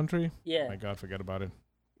in this country, Yeah. my God, forget about it.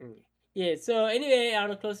 Yeah, so anyway,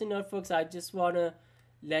 on a closing note, folks, I just want to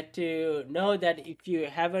let you know that if you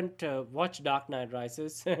haven't watched Dark Knight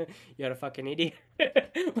Rises, you're a fucking idiot.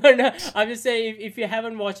 But no, I'm just saying, if you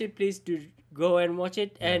haven't watched it, please do go and watch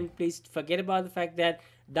it. And please forget about the fact that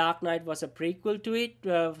Dark Knight was a prequel to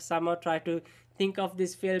it. Somehow try to think of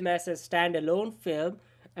this film as a standalone film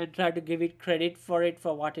and try to give it credit for it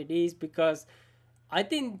for what it is, because I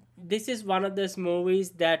think this is one of those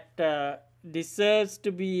movies that deserves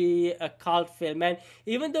to be a cult film. And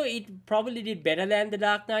even though it probably did better than The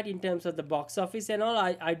Dark Knight in terms of the box office and all,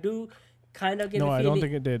 I do kind of get No, the I feeling. don't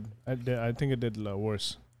think it did. I think it did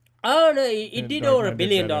worse. Oh no, it did Dark over Knight $1 did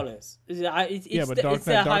billion. better. Yeah, but It's the Dark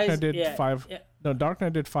Knight highest. did Yeah, five. yeah. No, Dark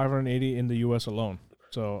Knight did 580 in the U.S. alone.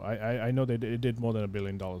 So I know it did more than $1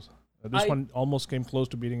 billion. This one almost came close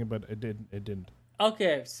to beating it, but it didn't.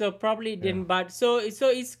 Okay, so probably didn't, but so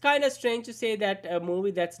it's kind of strange to say that a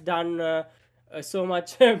movie that's done so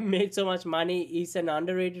much made so much money is an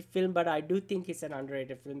underrated film, but I do think it's an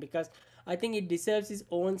underrated film because I think it deserves its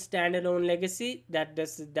own standalone legacy. That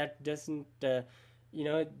doesn't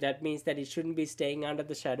that means that it shouldn't be staying under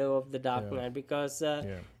the shadow of the Dark Knight, because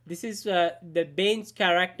this is the Bane's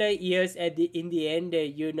character. Years in the end,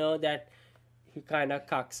 you know that he kind of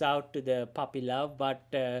cucks out to the puppy love,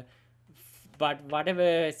 but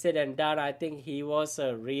whatever said and done, I think he was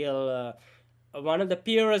a real one of the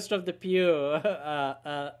purest of the pure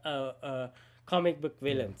comic book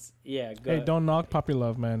villains. Yeah. Hey, don't knock puppy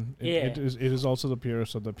love, man. Yeah. It is also the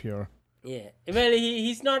purest of the pure. Yeah. Well,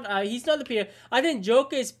 he's not the pure. I think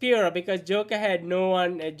Joker is pure because Joker had no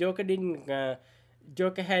one. Joker didn't.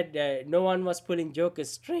 Joker had no one was pulling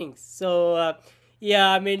Joker's strings. So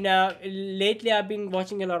yeah, I mean, lately I've been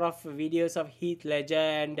watching a lot of videos of Heath Ledger,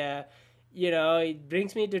 and it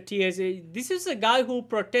brings me to tears. This is a guy who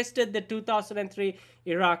protested the 2003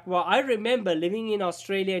 Iraq War. I remember living in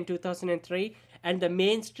Australia in 2003, and the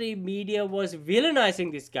mainstream media was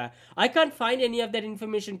villainizing this guy. I can't find any of that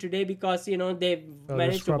information today because they've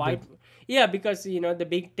managed to wipe. Yeah, because the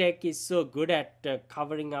big tech is so good at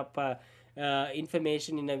covering up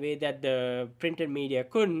information in a way that the printed media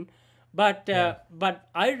couldn't. But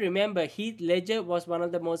I remember Heath Ledger was one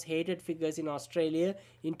of the most hated figures in Australia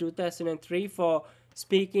in 2003 for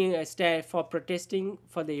speaking for protesting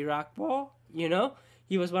for the Iraq War.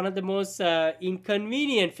 He was one of the most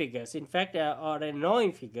inconvenient figures, in fact, or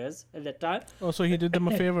annoying figures at the time. Oh, so he did them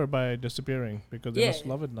a favor by disappearing because they must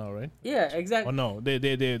love it now, right? Yeah, exactly. Oh no,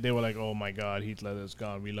 they were like, oh my God, Heath Ledger's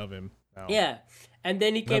gone. We love him now. Yeah, and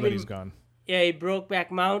then he came in. He's gone. Yeah,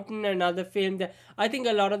 Brokeback Mountain, another film that I think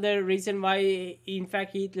a lot of the reason why, in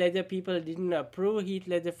fact, Heath Ledger people didn't approve Heath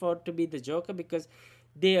Ledger for to be the Joker because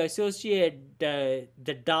they associate the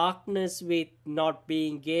darkness with not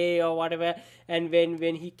being gay or whatever. And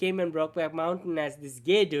when he came in Brokeback Mountain as this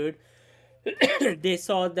gay dude, they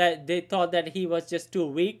thought that he was just too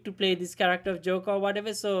weak to play this character of Joker or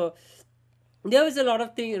whatever. So there was a lot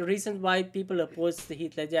of reasons why people opposed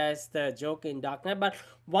Heath Ledger as the Joker in Dark Knight. But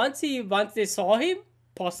once they saw him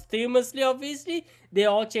posthumously, obviously, they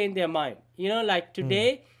all changed their mind. Like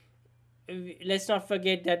today, let's not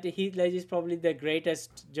forget that Heath Ledger is probably the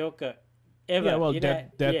greatest Joker ever. Yeah, well, does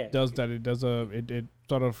that. It does it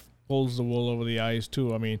sort of pulls the wool over the eyes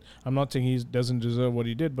too. I mean, I'm not saying he doesn't deserve what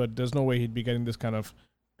he did, but there's no way he'd be getting this kind of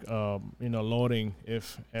lauding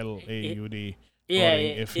if LAUD.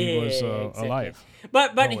 If he was exactly. alive.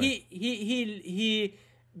 But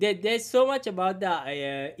there's so much about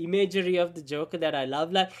the imagery of the Joker that I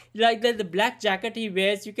love. Like the black jacket he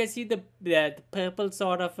wears, you can see the purple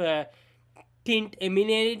sort of tint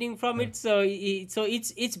emanating from it. So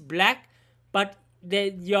it's black, but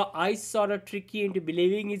your eyes sort of trick you into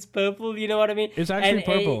believing it's purple. You know what I mean? It's actually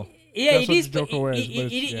purple. Yeah, that's it is. Joker wears,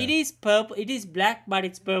 It is purple. It is black, but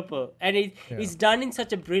it's purple, and it's done in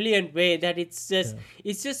such a brilliant way that it's just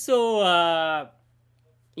so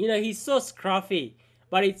he's so scruffy,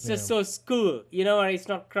 but it's just so cool. And it's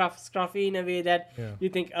not scruffy in a way that you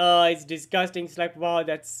think, oh, it's disgusting. It's like, wow,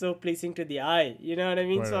 that's so pleasing to the eye. You know what I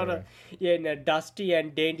mean? Of in a dusty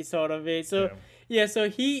and dainty sort of way. So. Yeah, so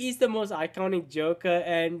he is the most iconic Joker,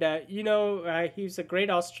 and he's a great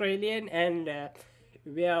Australian, and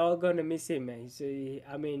we are all going to miss him. So,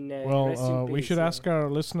 I mean, rest in we peace, should ask our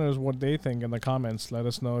listeners what they think in the comments. Let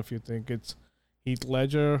us know if you think it's Heath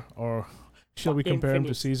Ledger or shall we compare him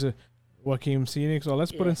to Joaquin Phoenix? Or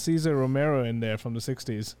let's put in Cesar Romero in there from the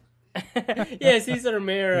 60s. Yeah, Cesar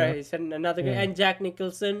Romero is another guy, and Jack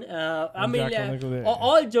Nicholson.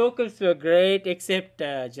 All Jokers were great except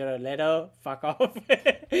Jared Leto. Fuck off.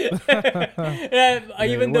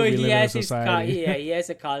 Even though he has his he has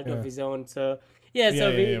a cult of his own. So I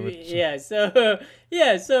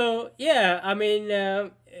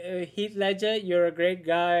mean, Heath Ledger, you're a great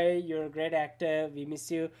guy. You're a great actor. We miss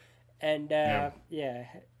you, and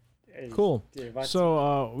Cool.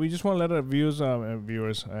 So we just want to let our viewers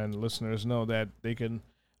and listeners know that they can.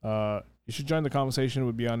 You should join the conversation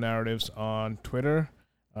with Beyond Narratives on Twitter.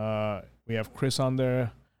 We We have Chris on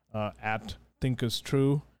there at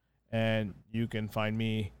ThinkersTrue, and you can find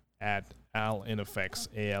me at AlinEFX,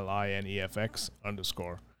 ALINEFX_.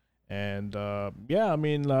 And yeah, I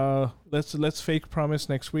mean, let's fake promise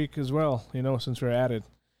next week as well, since we're at it.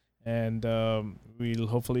 And we'll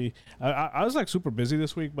hopefully. I was like super busy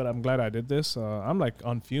this week, but I'm glad I did this. I'm like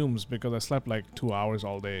on fumes because I slept like 2 hours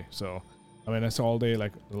all day. So, I mean, I saw all day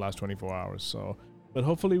like the last 24 hours. So, but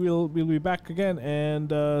hopefully we'll be back again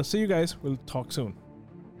and see you guys. We'll talk soon.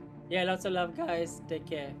 Yeah, lots of love, guys. Take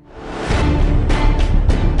care.